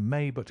inquiry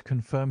may but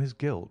confirm his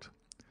guilt,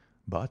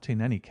 but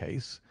in any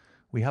case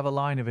we have a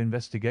line of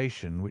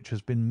investigation which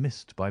has been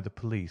missed by the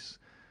police,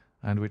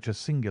 and which a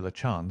singular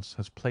chance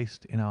has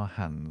placed in our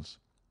hands.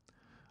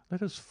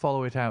 Let us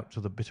follow it out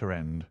to the bitter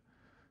end.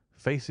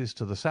 Faces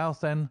to the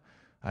south, then,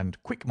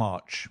 and quick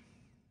march."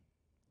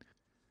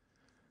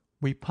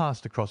 We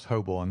passed across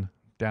Holborn,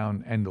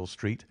 down Endell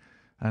Street,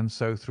 and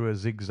so through a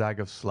zigzag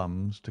of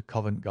slums to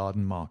Covent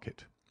Garden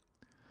Market.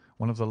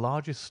 One of the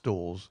largest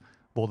stalls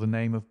bore the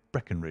name of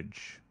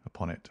Breckenridge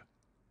upon it,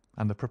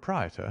 and the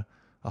proprietor,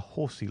 a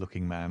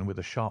horsey-looking man with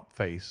a sharp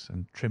face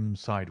and trim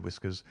side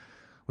whiskers,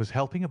 was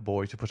helping a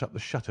boy to put up the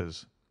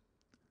shutters.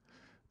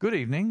 "Good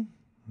evening.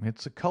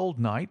 It's a cold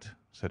night,"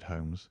 said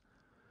Holmes.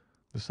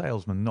 The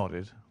salesman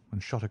nodded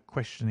and shot a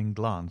questioning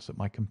glance at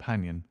my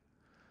companion.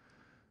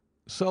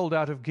 "Sold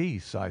out of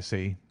geese, I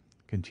see,"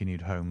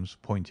 continued Holmes,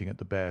 pointing at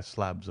the bare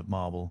slabs of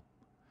marble.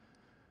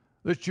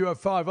 "Let you have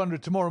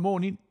 500 tomorrow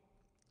morning."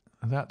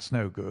 "That's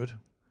no good."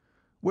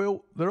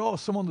 "Well, there are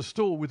some on the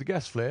stall with the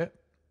gas flare."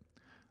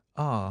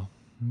 "Ah,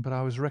 but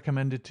I was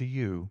recommended to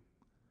you."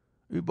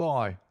 "Who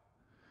by?"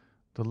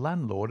 "The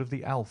landlord of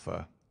the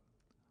Alpha."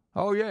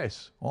 "Oh,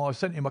 yes, I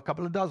sent him a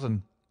couple of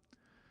dozen."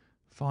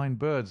 "Fine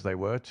birds they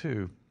were,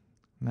 too.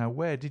 Now,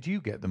 where did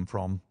you get them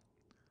from?"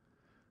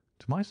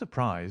 To my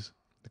surprise,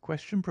 the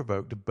question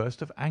provoked a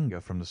burst of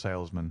anger from the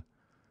salesman.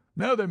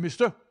 "Now then,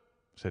 mister,"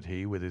 said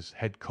he, with his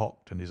head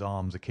cocked and his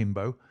arms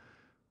akimbo,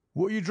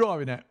 What are you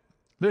driving at?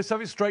 Let's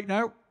have it straight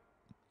now."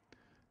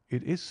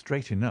 "It is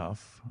straight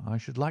enough. I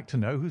should like to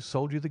know who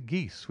sold you the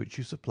geese which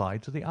you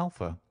supplied to the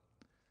Alpha."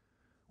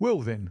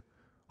 "Well, then,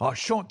 I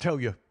shan't tell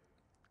you.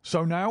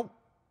 So now?"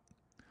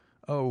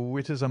 "Oh,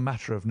 it is a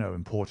matter of no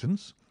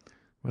importance.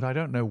 But I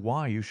don't know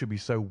why you should be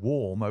so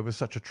warm over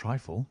such a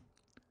trifle."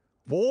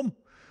 "Warm?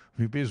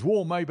 You'd be as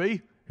warm,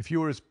 maybe, if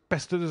you were as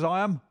pestered as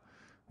I am.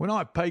 When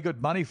I pay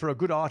good money for a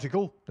good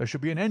article, there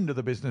should be an end of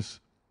the business.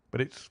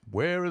 But it's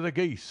where are the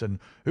geese, and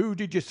who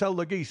did you sell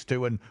the geese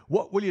to, and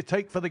what will you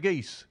take for the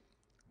geese?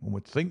 One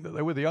would think that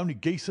they were the only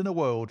geese in the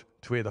world,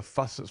 to hear the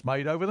fuss that's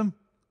made over them."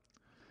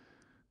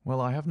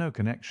 "Well, I have no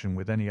connection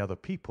with any other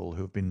people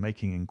who have been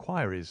making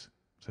inquiries,"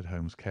 said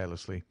Holmes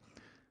carelessly.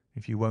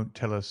 "If you won't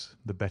tell us,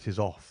 the bet is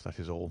off, that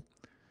is all.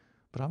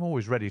 But I'm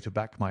always ready to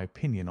back my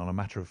opinion on a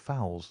matter of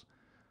fowls,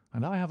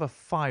 and I have a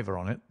fiver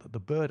on it that the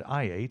bird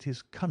I ate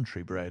is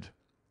country bred."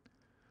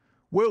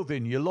 "Well,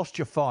 then, you lost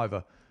your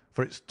fiver,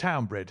 for it's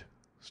town bred,"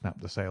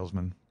 snapped the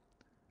salesman.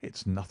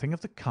 "It's nothing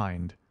of the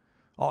kind."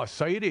 "I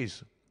say it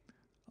is."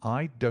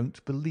 "I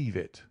don't believe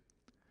it."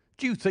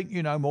 "Do you think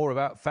you know more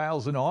about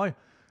fowls than I,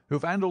 who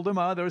have handled them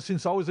ever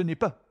since I was a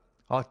nipper?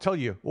 I tell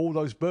you, all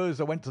those birds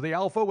that went to the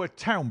Alpha were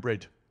town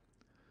bred."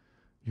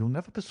 "You'll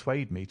never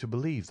persuade me to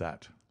believe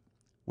that."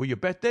 "Will you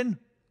bet, then?"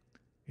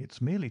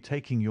 "It's merely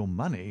taking your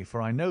money,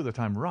 for I know that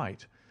I'm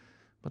right.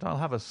 But I'll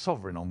have a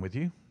sovereign on with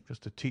you,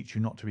 just to teach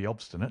you not to be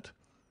obstinate."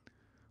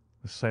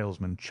 The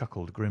salesman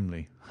chuckled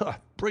grimly.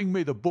 "Bring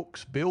me the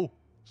books, Bill,"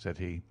 said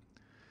he.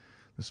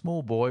 The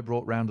small boy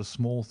brought round a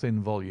small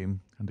thin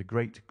volume and a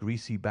great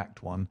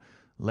greasy-backed one,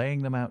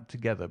 laying them out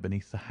together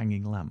beneath the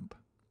hanging lamp.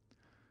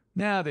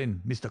 "Now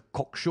then, Mr.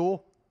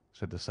 Cockshaw,"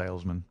 said the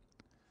salesman,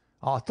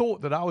 "I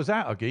thought that I was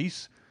out of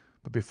geese,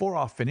 but before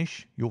I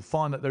finish you'll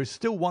find that there is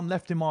still one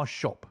left in my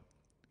shop.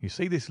 You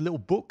see this little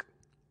book?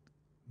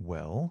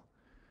 "Well?"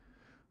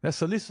 "That's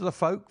the list of the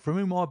folk from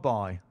whom I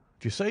buy.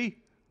 Do you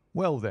see?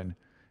 Well, then,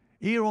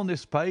 here on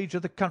this page are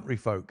the country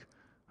folk,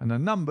 and the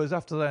numbers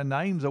after their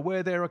names are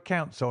where their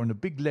accounts are in the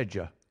big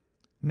ledger.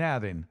 Now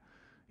then,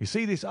 you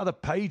see this other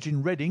page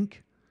in red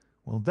ink?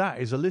 Well, that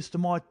is a list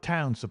of my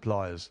town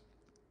suppliers.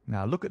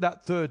 Now look at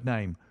that third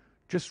name.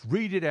 Just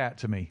read it out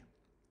to me."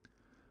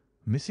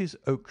 "Mrs.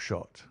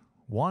 Oakshott,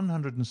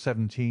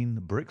 117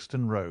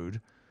 Brixton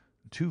Road,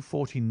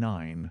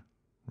 249,"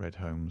 read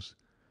Holmes.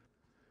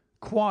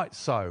 "Quite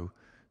so.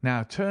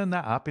 Now turn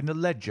that up in the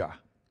ledger."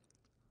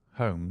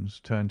 Holmes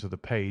turned to the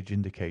page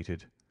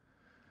indicated.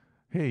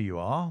 "Here you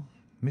are.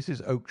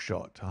 Mrs.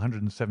 Oakshott,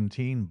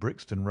 117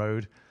 Brixton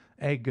Road,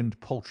 egg and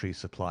poultry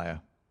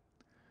supplier."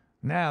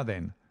 "Now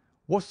then,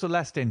 what's the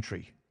last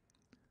entry?"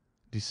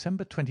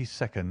 "December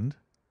 22nd,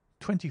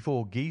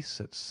 24 geese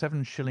at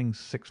 7 shillings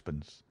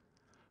 6pence."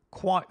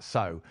 "Quite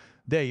so.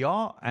 There you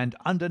are. And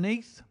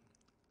underneath?"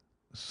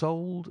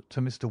 "Sold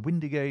to Mr.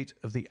 Windigate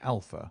of the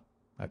Alpha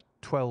at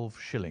 12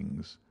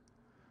 shillings."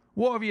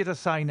 "What have you to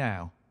say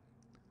now?"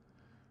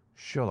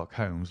 Sherlock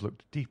Holmes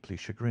looked deeply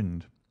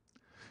chagrined.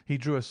 He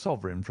drew a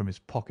sovereign from his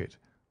pocket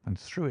and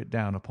threw it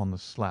down upon the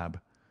slab,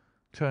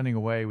 turning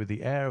away with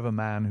the air of a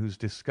man whose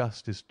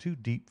disgust is too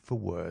deep for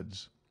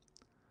words.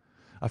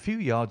 A few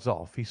yards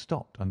off he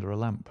stopped under a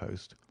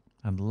lamp-post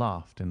and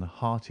laughed in the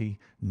hearty,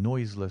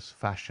 noiseless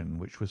fashion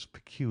which was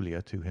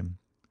peculiar to him.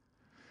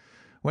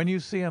 "When you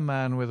see a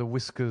man with the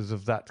whiskers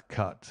of that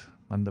cut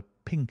and the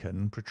pink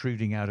 'un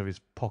protruding out of his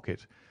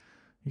pocket,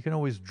 you can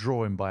always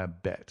draw him by a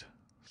bet,"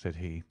 said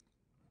he.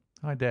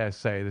 "I dare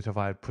say that if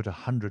I had put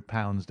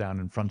 £100 down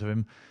in front of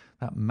him,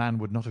 that man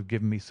would not have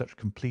given me such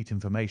complete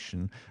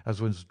information as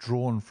was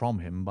drawn from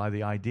him by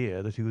the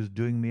idea that he was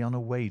doing me on a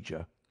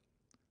wager.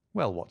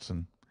 Well,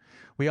 Watson,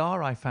 we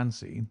are, I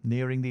fancy,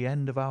 nearing the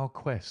end of our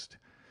quest,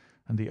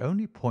 and the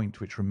only point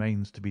which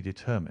remains to be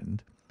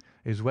determined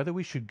is whether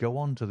we should go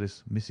on to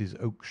this Mrs.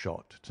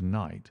 Oakshott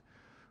to-night,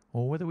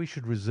 or whether we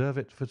should reserve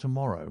it for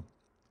to-morrow.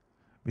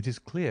 It is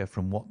clear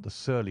from what the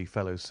surly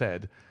fellow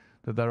said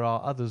that there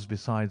are others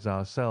besides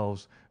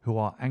ourselves who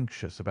are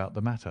anxious about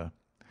the matter,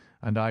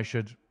 and I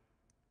should—"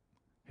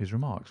 His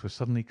remarks were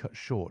suddenly cut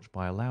short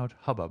by a loud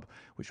hubbub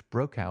which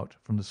broke out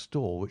from the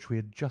stall which we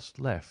had just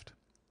left.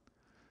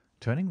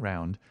 Turning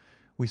round,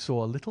 we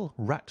saw a little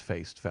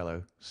rat-faced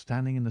fellow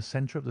standing in the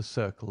centre of the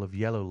circle of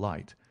yellow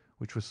light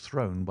which was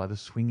thrown by the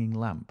swinging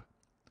lamp,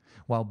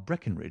 while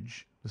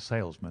Breckinridge, the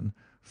salesman,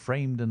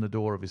 framed in the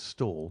door of his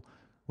stall,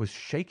 was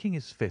shaking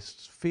his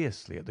fists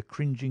fiercely at the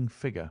cringing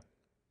figure.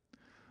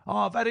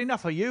 "I've had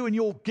enough of you and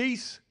your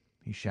geese,"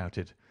 he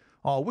shouted.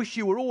 "I wish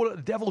you were all at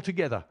the devil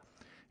together.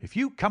 If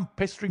you come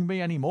pestering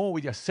me any more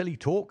with your silly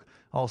talk,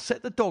 I'll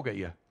set the dog at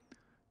you.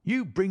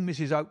 You bring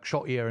Mrs.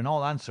 Oakshott here and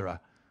I'll answer her.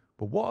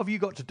 But what have you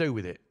got to do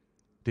with it?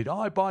 Did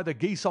I buy the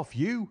geese off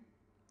you?"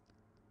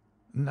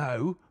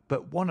 "No,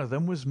 but one of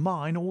them was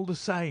mine all the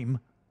same,"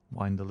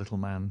 whined the little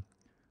man.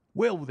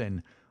 "Well,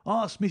 then,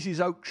 ask Mrs.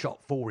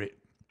 Oakshott for it."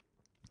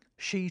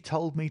 "She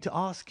told me to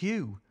ask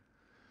you."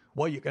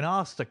 "Well, you can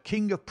ask the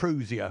King of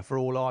Prussia for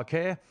all I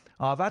care.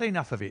 I've had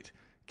enough of it.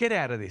 Get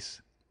out of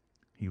this."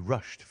 He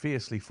rushed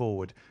fiercely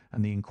forward,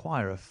 and the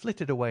inquirer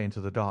flitted away into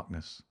the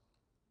darkness.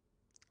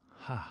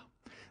 "Ha!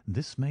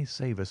 This may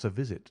save us a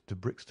visit to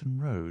Brixton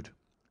Road,"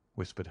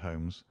 whispered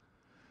Holmes.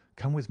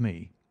 "Come with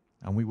me,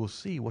 and we will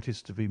see what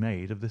is to be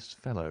made of this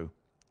fellow."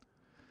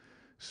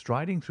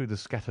 Striding through the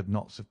scattered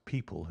knots of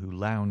people who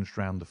lounged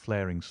round the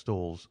flaring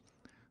stalls,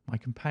 my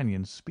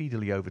companion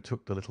speedily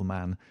overtook the little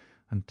man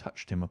and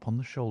touched him upon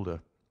the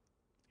shoulder.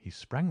 He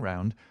sprang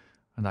round,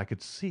 and I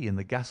could see in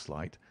the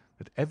gaslight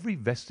that every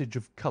vestige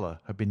of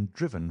colour had been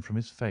driven from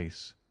his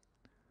face.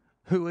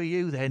 "Who are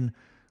you, then?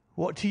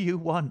 What do you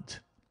want?"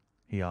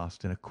 he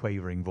asked in a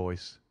quavering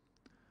voice.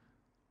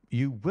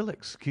 "You will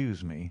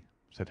excuse me,"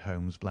 said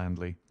Holmes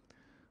blandly,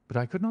 "but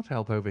I could not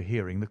help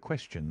overhearing the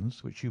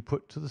questions which you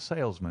put to the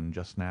salesman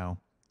just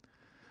now.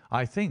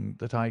 I think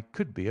that I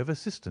could be of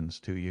assistance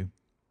to you."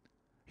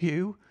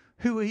 "You?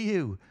 Who are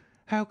you?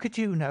 How could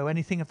you know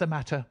anything of the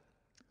matter?"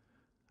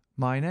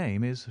 "My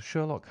name is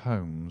Sherlock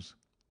Holmes.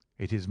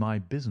 It is my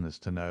business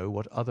to know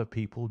what other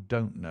people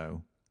don't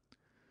know."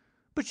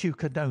 "But you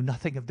could know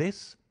nothing of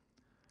this."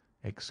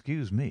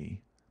 "Excuse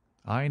me,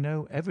 I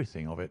know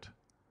everything of it.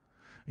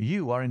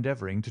 You are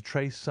endeavouring to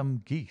trace some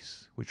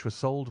geese which were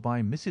sold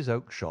by Mrs.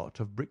 Oakshott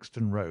of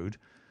Brixton Road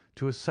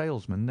to a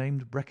salesman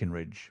named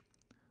Breckinridge,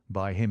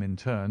 by him in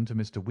turn to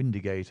Mr.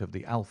 Windigate of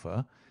the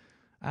Alpha,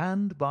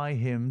 and by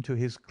him to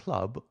his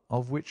club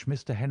of which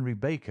Mr. Henry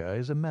Baker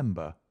is a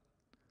member."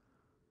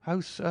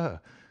 "Oh,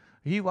 sir,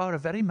 you are the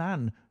very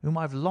man whom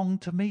I've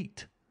longed to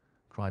meet,"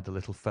 cried the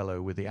little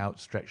fellow with the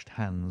outstretched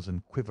hands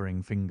and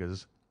quivering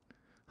fingers.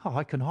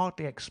 "I can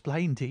hardly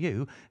explain to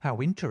you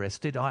how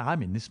interested I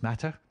am in this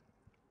matter."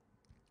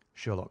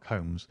 Sherlock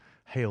Holmes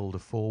hailed a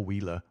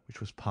four-wheeler which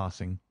was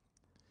passing.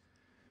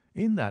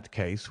 "In that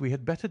case we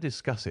had better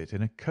discuss it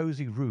in a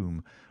cosy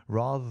room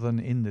rather than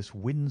in this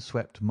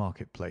wind-swept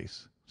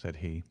market-place," said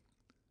he.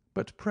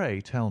 "But pray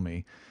tell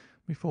me,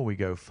 before we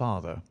go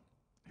farther,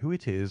 who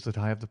it is that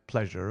I have the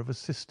pleasure of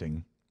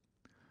assisting."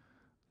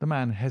 The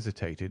man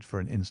hesitated for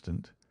an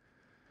instant.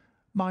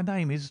 "My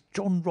name is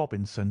John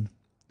Robinson,"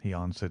 he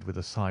answered with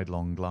a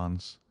sidelong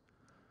glance.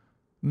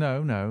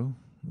 "No, no,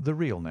 the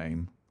real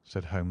name,"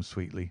 said Holmes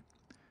sweetly.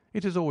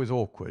 "It is always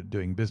awkward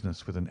doing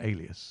business with an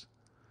alias."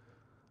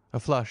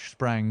 A flush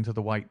sprang to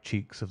the white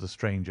cheeks of the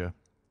stranger.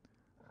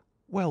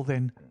 "Well,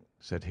 then,"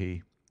 said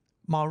he,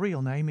 "my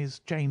real name is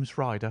James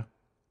Ryder."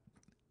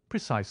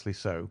 "Precisely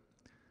so.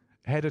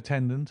 Head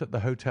attendant at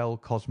the Hotel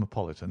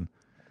Cosmopolitan.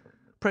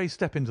 Pray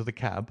step into the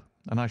cab,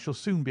 and I shall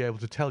soon be able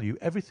to tell you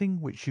everything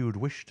which you would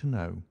wish to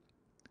know."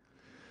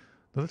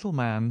 The little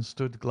man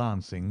stood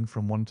glancing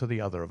from one to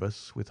the other of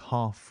us with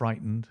half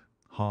frightened,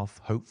 half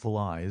hopeful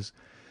eyes,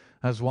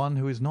 as one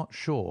who is not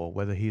sure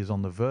whether he is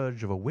on the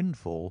verge of a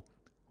windfall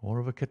or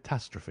of a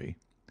catastrophe.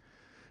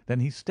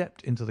 Then he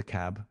stepped into the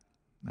cab,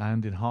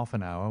 and in half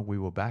an hour we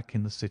were back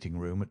in the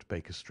sitting-room at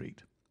Baker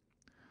Street.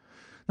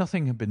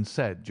 Nothing had been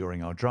said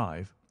during our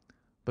drive,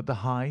 but the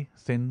high,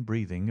 thin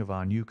breathing of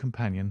our new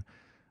companion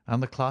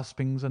and the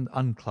claspings and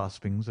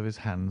unclaspings of his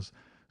hands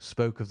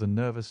spoke of the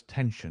nervous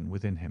tension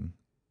within him.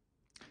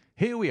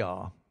 "Here we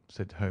are,"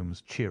 said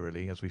Holmes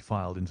cheerily as we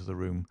filed into the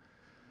room.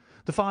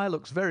 "The fire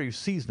looks very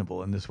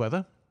seasonable in this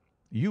weather.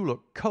 You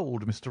look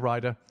cold, Mr.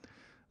 Ryder.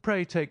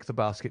 Pray take the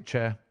basket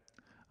chair.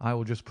 I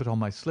will just put on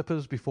my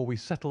slippers before we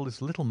settle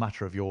this little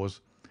matter of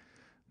yours.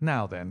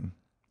 Now then,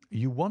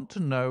 you want to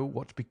know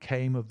what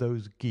became of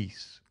those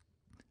geese?"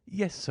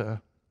 "Yes,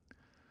 sir."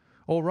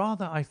 "Or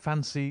rather, I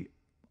fancy,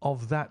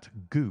 of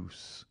that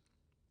goose.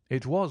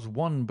 It was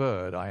one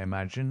bird, I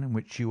imagine, in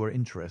which you were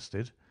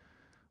interested.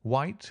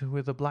 White,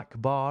 with a black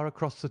bar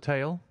across the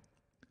tail?"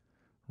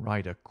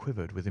 Ryder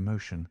quivered with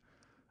emotion.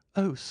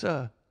 "Oh,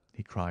 sir,"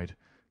 he cried,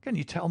 "can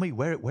you tell me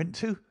where it went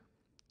to?"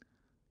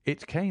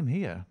 "It came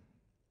here."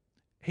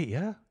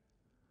 "Here?"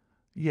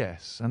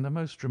 "Yes, and a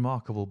most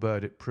remarkable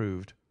bird it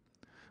proved.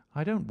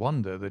 I don't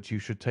wonder that you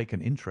should take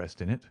an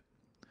interest in it.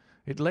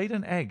 It laid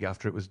an egg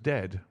after it was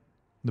dead,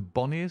 the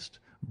bonniest,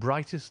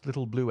 brightest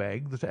little blue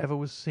egg that ever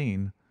was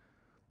seen.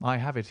 I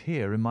have it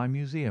here in my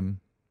museum."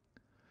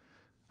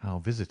 Our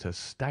visitor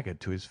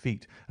staggered to his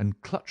feet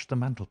and clutched the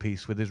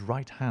mantelpiece with his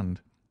right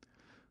hand.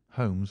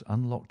 Holmes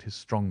unlocked his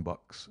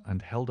strong-box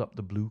and held up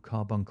the Blue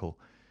Carbuncle,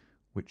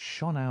 which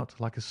shone out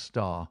like a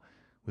star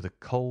with a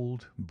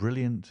cold,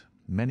 brilliant,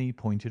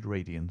 many-pointed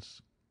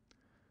radiance.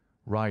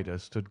 Ryder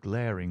stood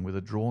glaring with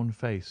a drawn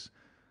face,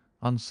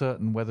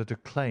 uncertain whether to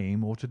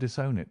claim or to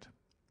disown it.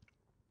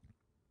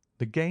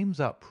 "The game's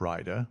up,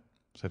 Ryder,"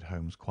 said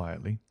Holmes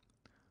quietly.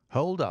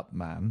 "Hold up,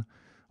 man,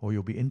 or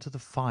you'll be into the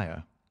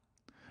fire.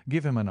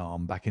 Give him an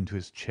arm back into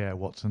his chair,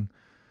 Watson.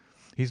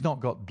 He's not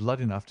got blood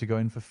enough to go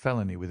in for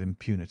felony with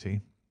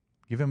impunity.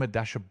 Give him a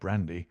dash of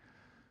brandy.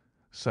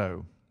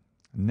 So,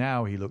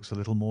 now he looks a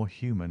little more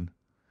human.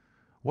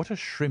 What a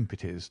shrimp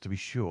it is, to be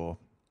sure."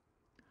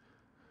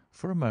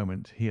 For a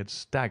moment he had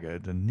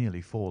staggered and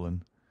nearly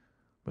fallen,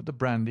 but the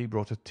brandy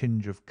brought a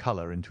tinge of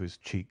colour into his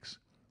cheeks,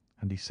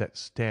 and he sat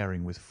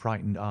staring with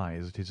frightened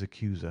eyes at his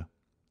accuser.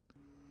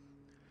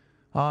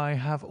 I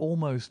have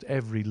almost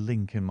every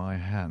link in my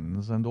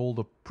hands and all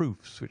the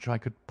proofs which I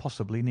could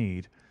possibly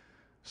need,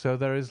 so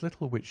there is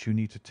little which you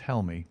need to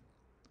tell me.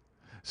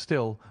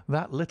 Still,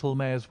 that little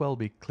may as well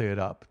be cleared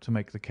up to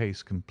make the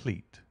case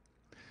complete.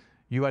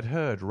 You had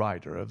heard,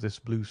 Ryder, of this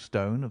blue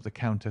stone of the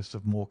Countess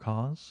of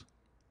Morcar's?"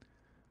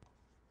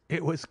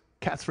 "It was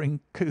Catherine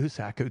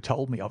Cusack who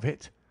told me of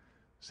it,"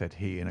 said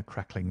he in a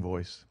crackling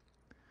voice.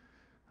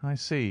 "I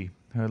see.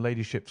 Her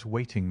ladyship's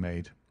waiting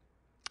maid.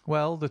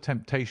 Well, the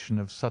temptation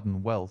of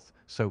sudden wealth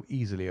so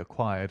easily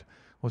acquired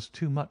was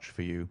too much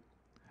for you,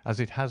 as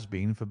it has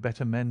been for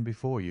better men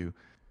before you,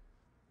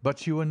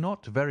 but you were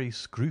not very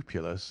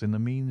scrupulous in the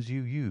means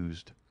you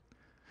used.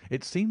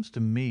 It seems to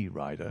me,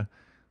 Ryder,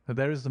 that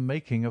there is the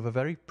making of a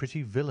very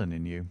pretty villain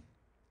in you.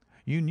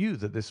 You knew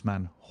that this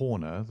man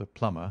Horner, the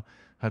plumber,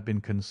 had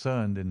been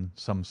concerned in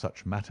some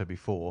such matter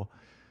before,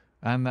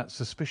 and that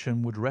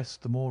suspicion would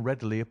rest the more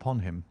readily upon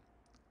him.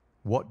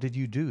 What did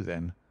you do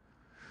then?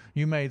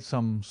 You made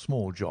some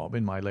small job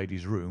in my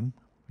lady's room,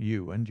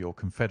 you and your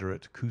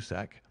confederate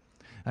Cusack,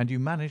 and you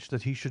managed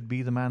that he should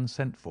be the man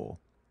sent for.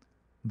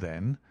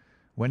 Then,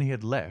 when he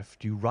had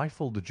left, you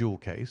rifled the jewel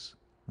case,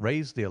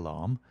 raised the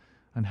alarm,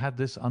 and had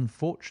this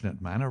unfortunate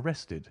man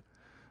arrested.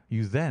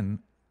 You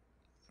then—"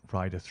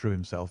 Ryder threw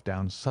himself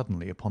down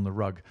suddenly upon the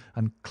rug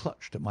and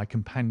clutched at my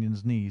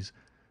companion's knees.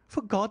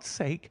 "For God's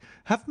sake,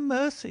 have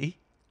mercy!"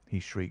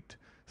 he shrieked.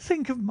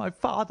 "Think of my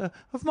father,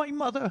 of my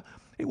mother.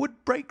 It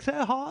would break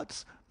their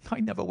hearts. I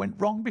never went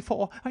wrong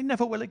before. I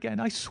never will again.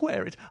 I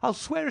swear it. I'll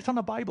swear it on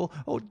a Bible.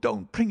 Oh,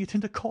 don't bring it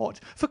into court.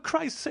 For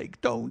Christ's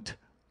sake, don't."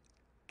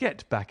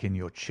 "Get back in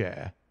your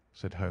chair,"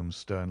 said Holmes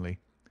sternly.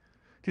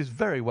 "It is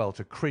very well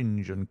to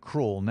cringe and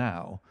crawl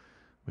now,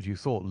 but you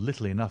thought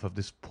little enough of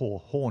this poor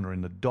Horner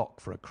in the dock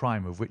for a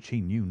crime of which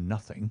he knew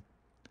nothing."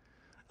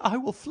 "I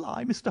will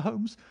fly, Mr.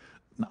 Holmes.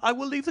 I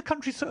will leave the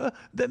country, sir.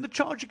 Then the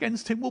charge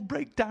against him will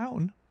break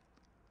down."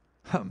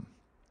 "Hum!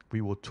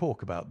 We will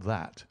talk about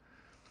that.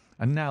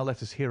 And now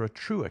let us hear a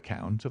true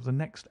account of the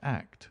next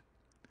act.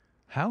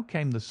 How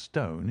came the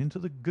stone into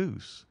the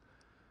goose?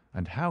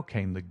 And how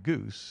came the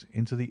goose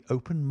into the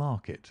open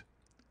market?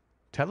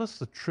 Tell us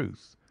the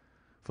truth,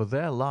 for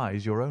there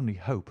lies your only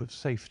hope of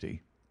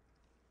safety."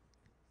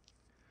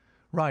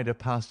 Ryder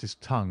passed his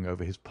tongue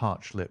over his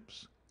parched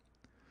lips.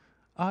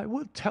 "I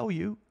will tell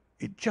you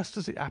it just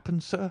as it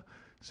happened, sir,"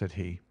 said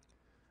he.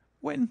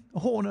 "When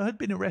Horner had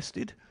been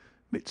arrested,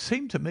 it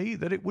seemed to me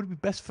that it would be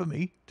best for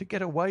me to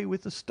get away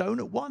with the stone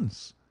at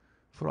once,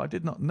 for I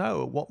did not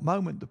know at what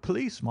moment the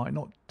police might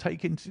not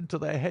take it into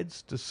their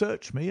heads to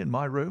search me in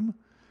my room.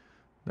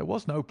 There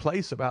was no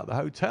place about the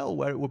hotel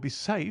where it would be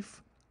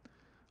safe.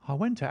 I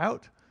went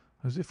out,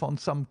 as if on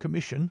some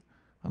commission,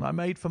 and I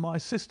made for my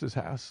sister's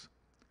house.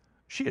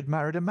 She had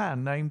married a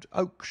man named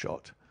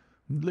Oakshott,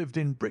 and lived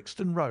in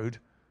Brixton Road,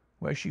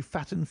 where she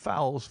fattened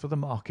fowls for the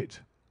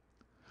market.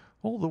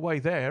 All the way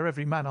there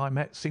every man I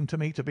met seemed to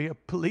me to be a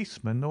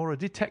policeman or a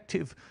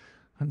detective,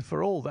 and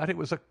for all that it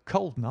was a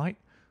cold night,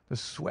 the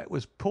sweat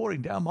was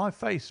pouring down my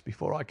face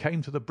before I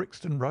came to the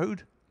Brixton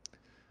Road.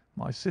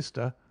 My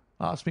sister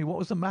asked me what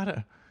was the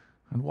matter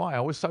and why I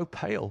was so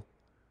pale,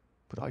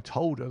 but I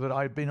told her that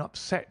I had been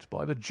upset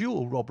by the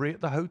jewel robbery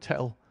at the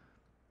hotel.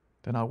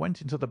 Then I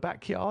went into the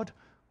backyard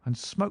and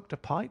smoked a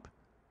pipe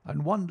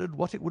and wondered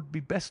what it would be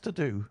best to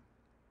do.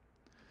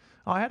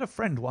 I had a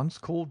friend once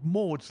called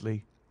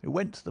Maudsley, who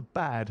went to the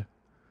bad,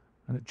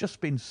 and had just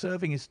been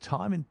serving his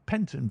time in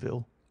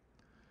Pentonville.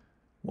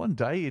 One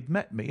day he had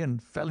met me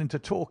and fell into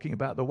talking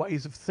about the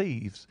ways of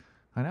thieves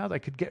and how they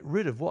could get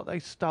rid of what they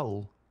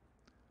stole.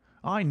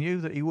 I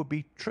knew that he would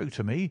be true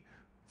to me,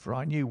 for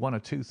I knew one or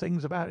two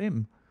things about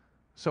him,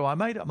 so I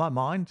made up my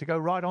mind to go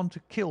right on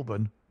to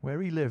Kilburn,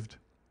 where he lived,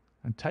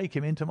 and take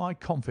him into my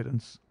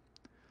confidence.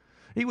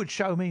 He would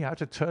show me how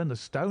to turn the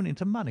stone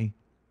into money.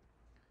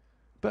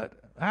 But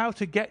how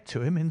to get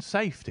to him in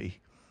safety?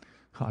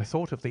 I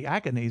thought of the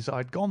agonies I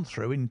had gone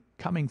through in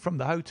coming from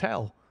the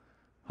hotel.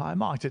 I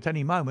might at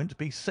any moment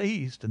be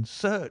seized and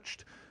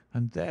searched,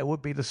 and there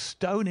would be the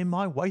stone in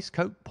my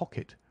waistcoat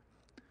pocket.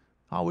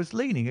 I was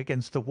leaning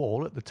against the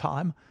wall at the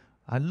time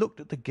and looked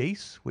at the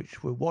geese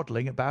which were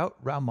waddling about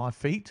round my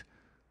feet,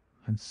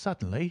 and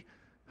suddenly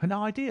an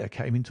idea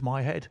came into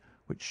my head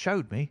which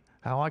showed me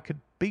how I could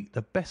beat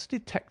the best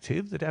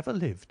detective that ever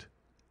lived.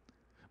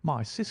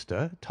 My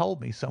sister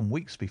told me some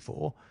weeks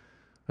before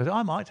that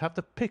I might have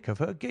the pick of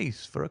her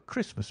geese for a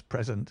Christmas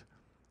present,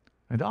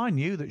 and I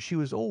knew that she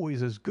was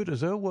always as good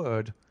as her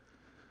word.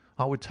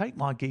 I would take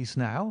my geese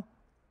now,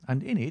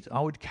 and in it I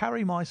would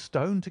carry my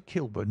stone to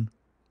Kilburn.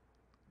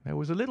 There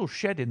was a little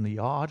shed in the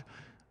yard,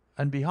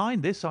 and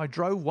behind this I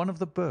drove one of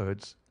the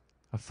birds,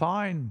 a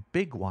fine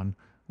big one,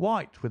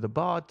 white with a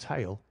barred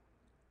tail.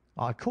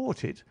 I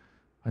caught it,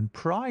 and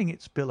prying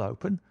its bill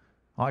open,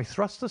 I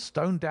thrust the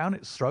stone down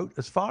its throat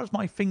as far as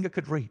my finger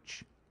could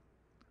reach.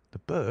 The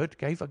bird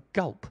gave a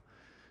gulp,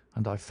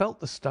 and I felt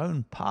the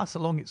stone pass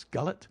along its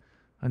gullet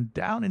and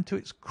down into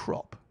its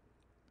crop.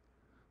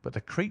 But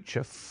the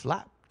creature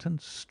flapped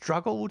and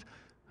struggled,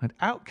 and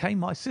out came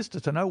my sister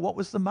to know what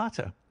was the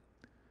matter.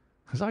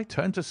 As I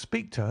turned to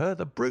speak to her,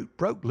 the brute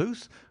broke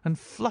loose and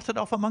fluttered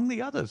off among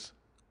the others.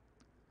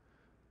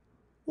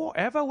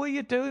 "Whatever were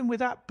you doing with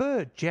that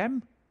bird,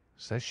 Jem?"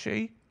 says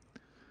she.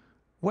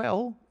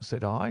 "Well,"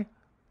 said I,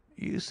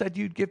 "you said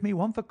you'd give me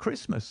one for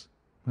Christmas,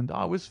 and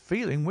I was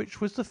feeling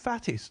which was the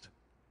fattest."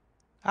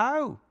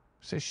 "Oh,"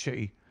 says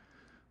she,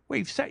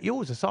 "we've set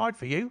yours aside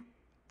for you.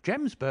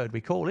 Jem's bird,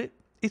 we call it.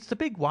 It's the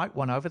big white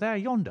one over there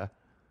yonder.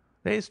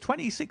 There's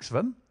 26 of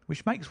them,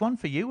 which makes one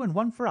for you and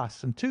one for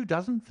us, and 2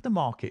 dozen for the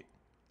market."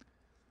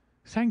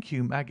 "Thank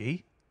you,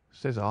 Maggie,"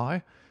 says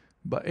I,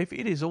 "but if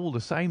it is all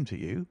the same to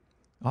you,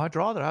 I'd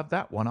rather have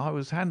that one I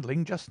was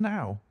handling just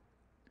now."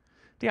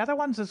 "The other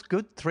one's as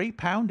good 3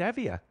 pound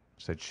heavier,"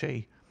 said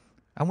she,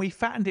 "and we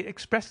fattened it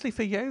expressly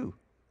for you."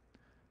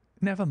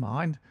 "Never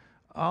mind,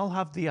 I'll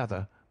have the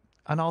other,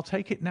 and I'll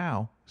take it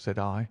now," said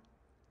I.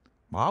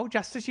 "Oh,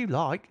 just as you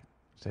like,"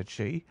 said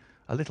she,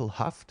 a little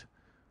huffed.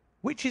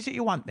 "Which is it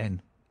you want,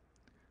 then?"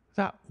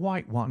 "That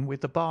white one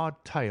with the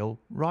barred tail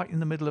right in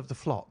the middle of the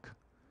flock."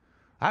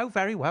 "Oh,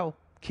 very well.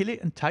 Kill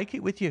it and take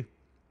it with you."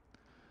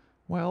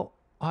 Well,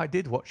 I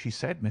did what she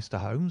said, Mr.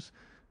 Holmes,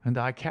 and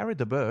I carried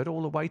the bird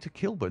all the way to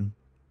Kilburn.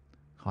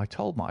 I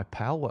told my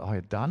pal what I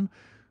had done,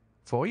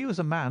 for he was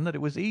a man that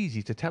it was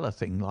easy to tell a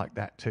thing like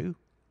that to.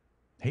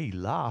 He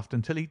laughed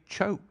until he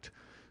choked,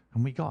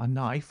 and we got a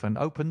knife and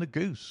opened the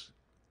goose.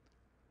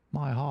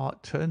 My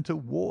heart turned to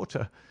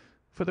water,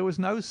 for there was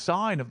no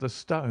sign of the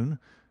stone,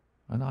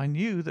 and I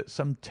knew that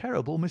some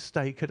terrible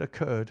mistake had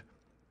occurred.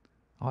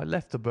 I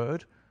left the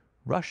bird,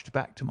 rushed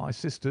back to my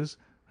sister's,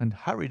 and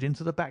hurried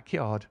into the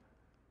backyard.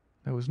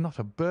 There was not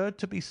a bird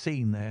to be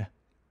seen there.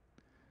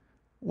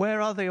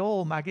 "Where are they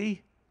all,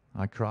 Maggie?"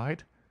 I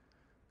cried.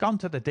 "Gone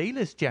to the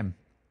dealer's, Jem."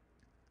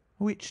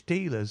 "Which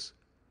dealer's?"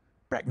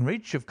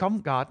 "Breckenridge of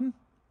Covent Garden."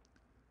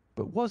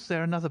 "But was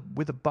there another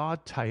with a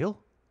barred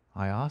tail?"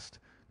 I asked,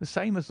 "the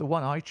same as the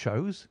one I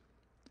chose?"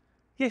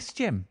 "Yes,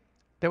 Jem.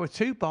 There were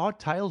 2 barred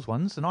tails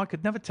once, and I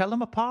could never tell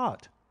them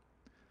apart."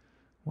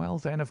 Well,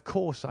 then, of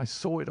course, I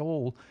saw it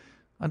all,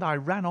 and I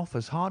ran off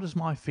as hard as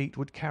my feet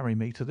would carry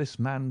me to this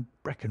man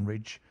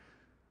Breckenridge,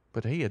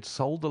 but he had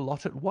sold the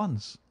lot at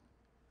once,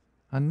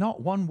 and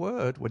not one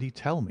word would he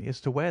tell me as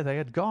to where they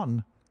had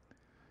gone.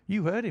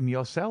 You heard him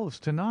yourselves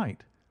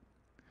tonight.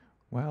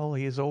 Well,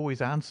 he has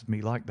always answered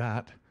me like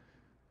that.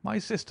 My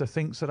sister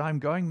thinks that I am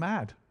going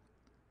mad.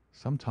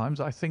 Sometimes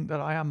I think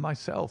that I am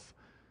myself,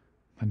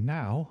 and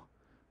now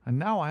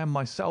I am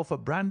myself a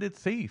branded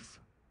thief,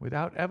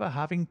 without ever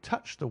having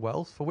touched the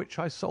wealth for which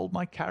I sold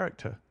my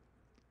character.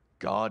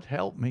 God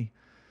help me!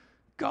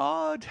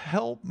 God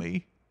help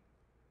me!"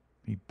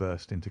 He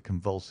burst into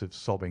convulsive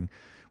sobbing,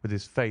 with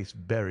his face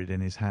buried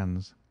in his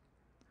hands.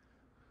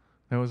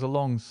 There was a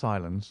long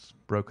silence,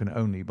 broken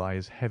only by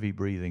his heavy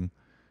breathing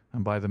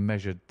and by the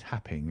measured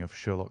tapping of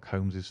Sherlock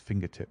Holmes's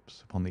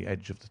fingertips upon the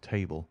edge of the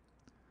table.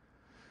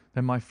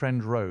 Then my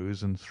friend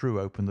rose and threw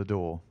open the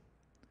door.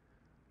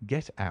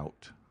 "Get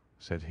out,"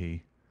 said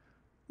he.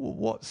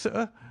 "What,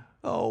 sir?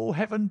 Oh,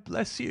 heaven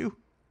bless you!"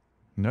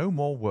 "No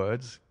more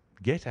words.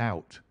 Get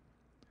out."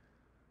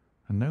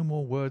 And no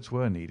more words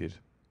were needed.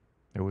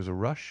 There was a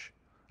rush,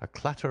 a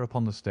clatter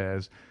upon the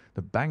stairs,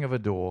 the bang of a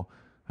door,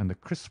 and the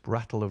crisp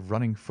rattle of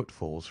running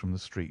footfalls from the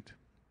street.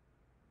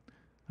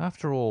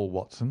 "After all,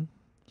 Watson,"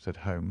 said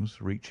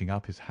Holmes, reaching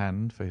up his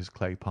hand for his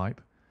clay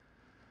pipe,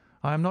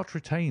 "I am not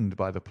retained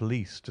by the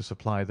police to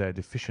supply their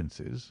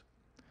deficiencies.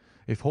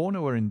 If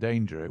Horner were in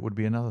danger it would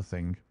be another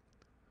thing,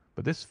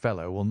 but this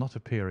fellow will not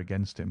appear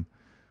against him,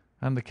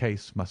 and the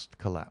case must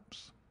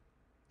collapse.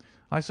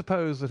 I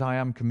suppose that I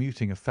am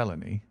commuting a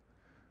felony,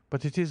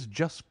 but it is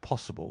just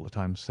possible that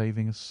I am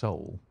saving a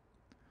soul.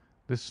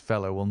 This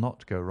fellow will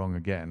not go wrong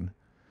again.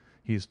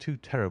 He is too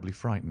terribly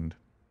frightened.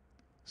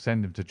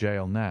 Send him to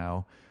jail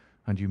now,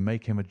 and you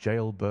make him a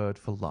jail bird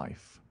for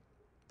life.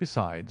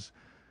 Besides,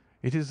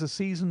 it is the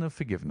season of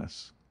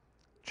forgiveness.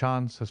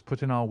 Chance has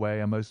put in our way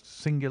a most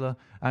singular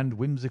and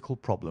whimsical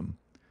problem,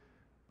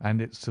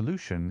 and its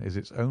solution is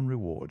its own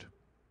reward.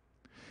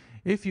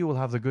 If you will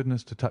have the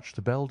goodness to touch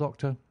the bell,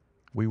 Doctor,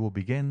 we will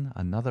begin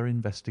another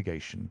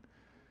investigation,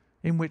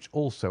 in which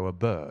also a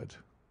bird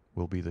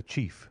will be the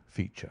chief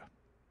feature.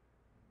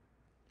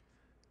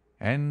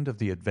 End of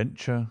The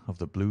Adventure of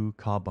the Blue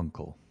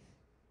Carbuncle.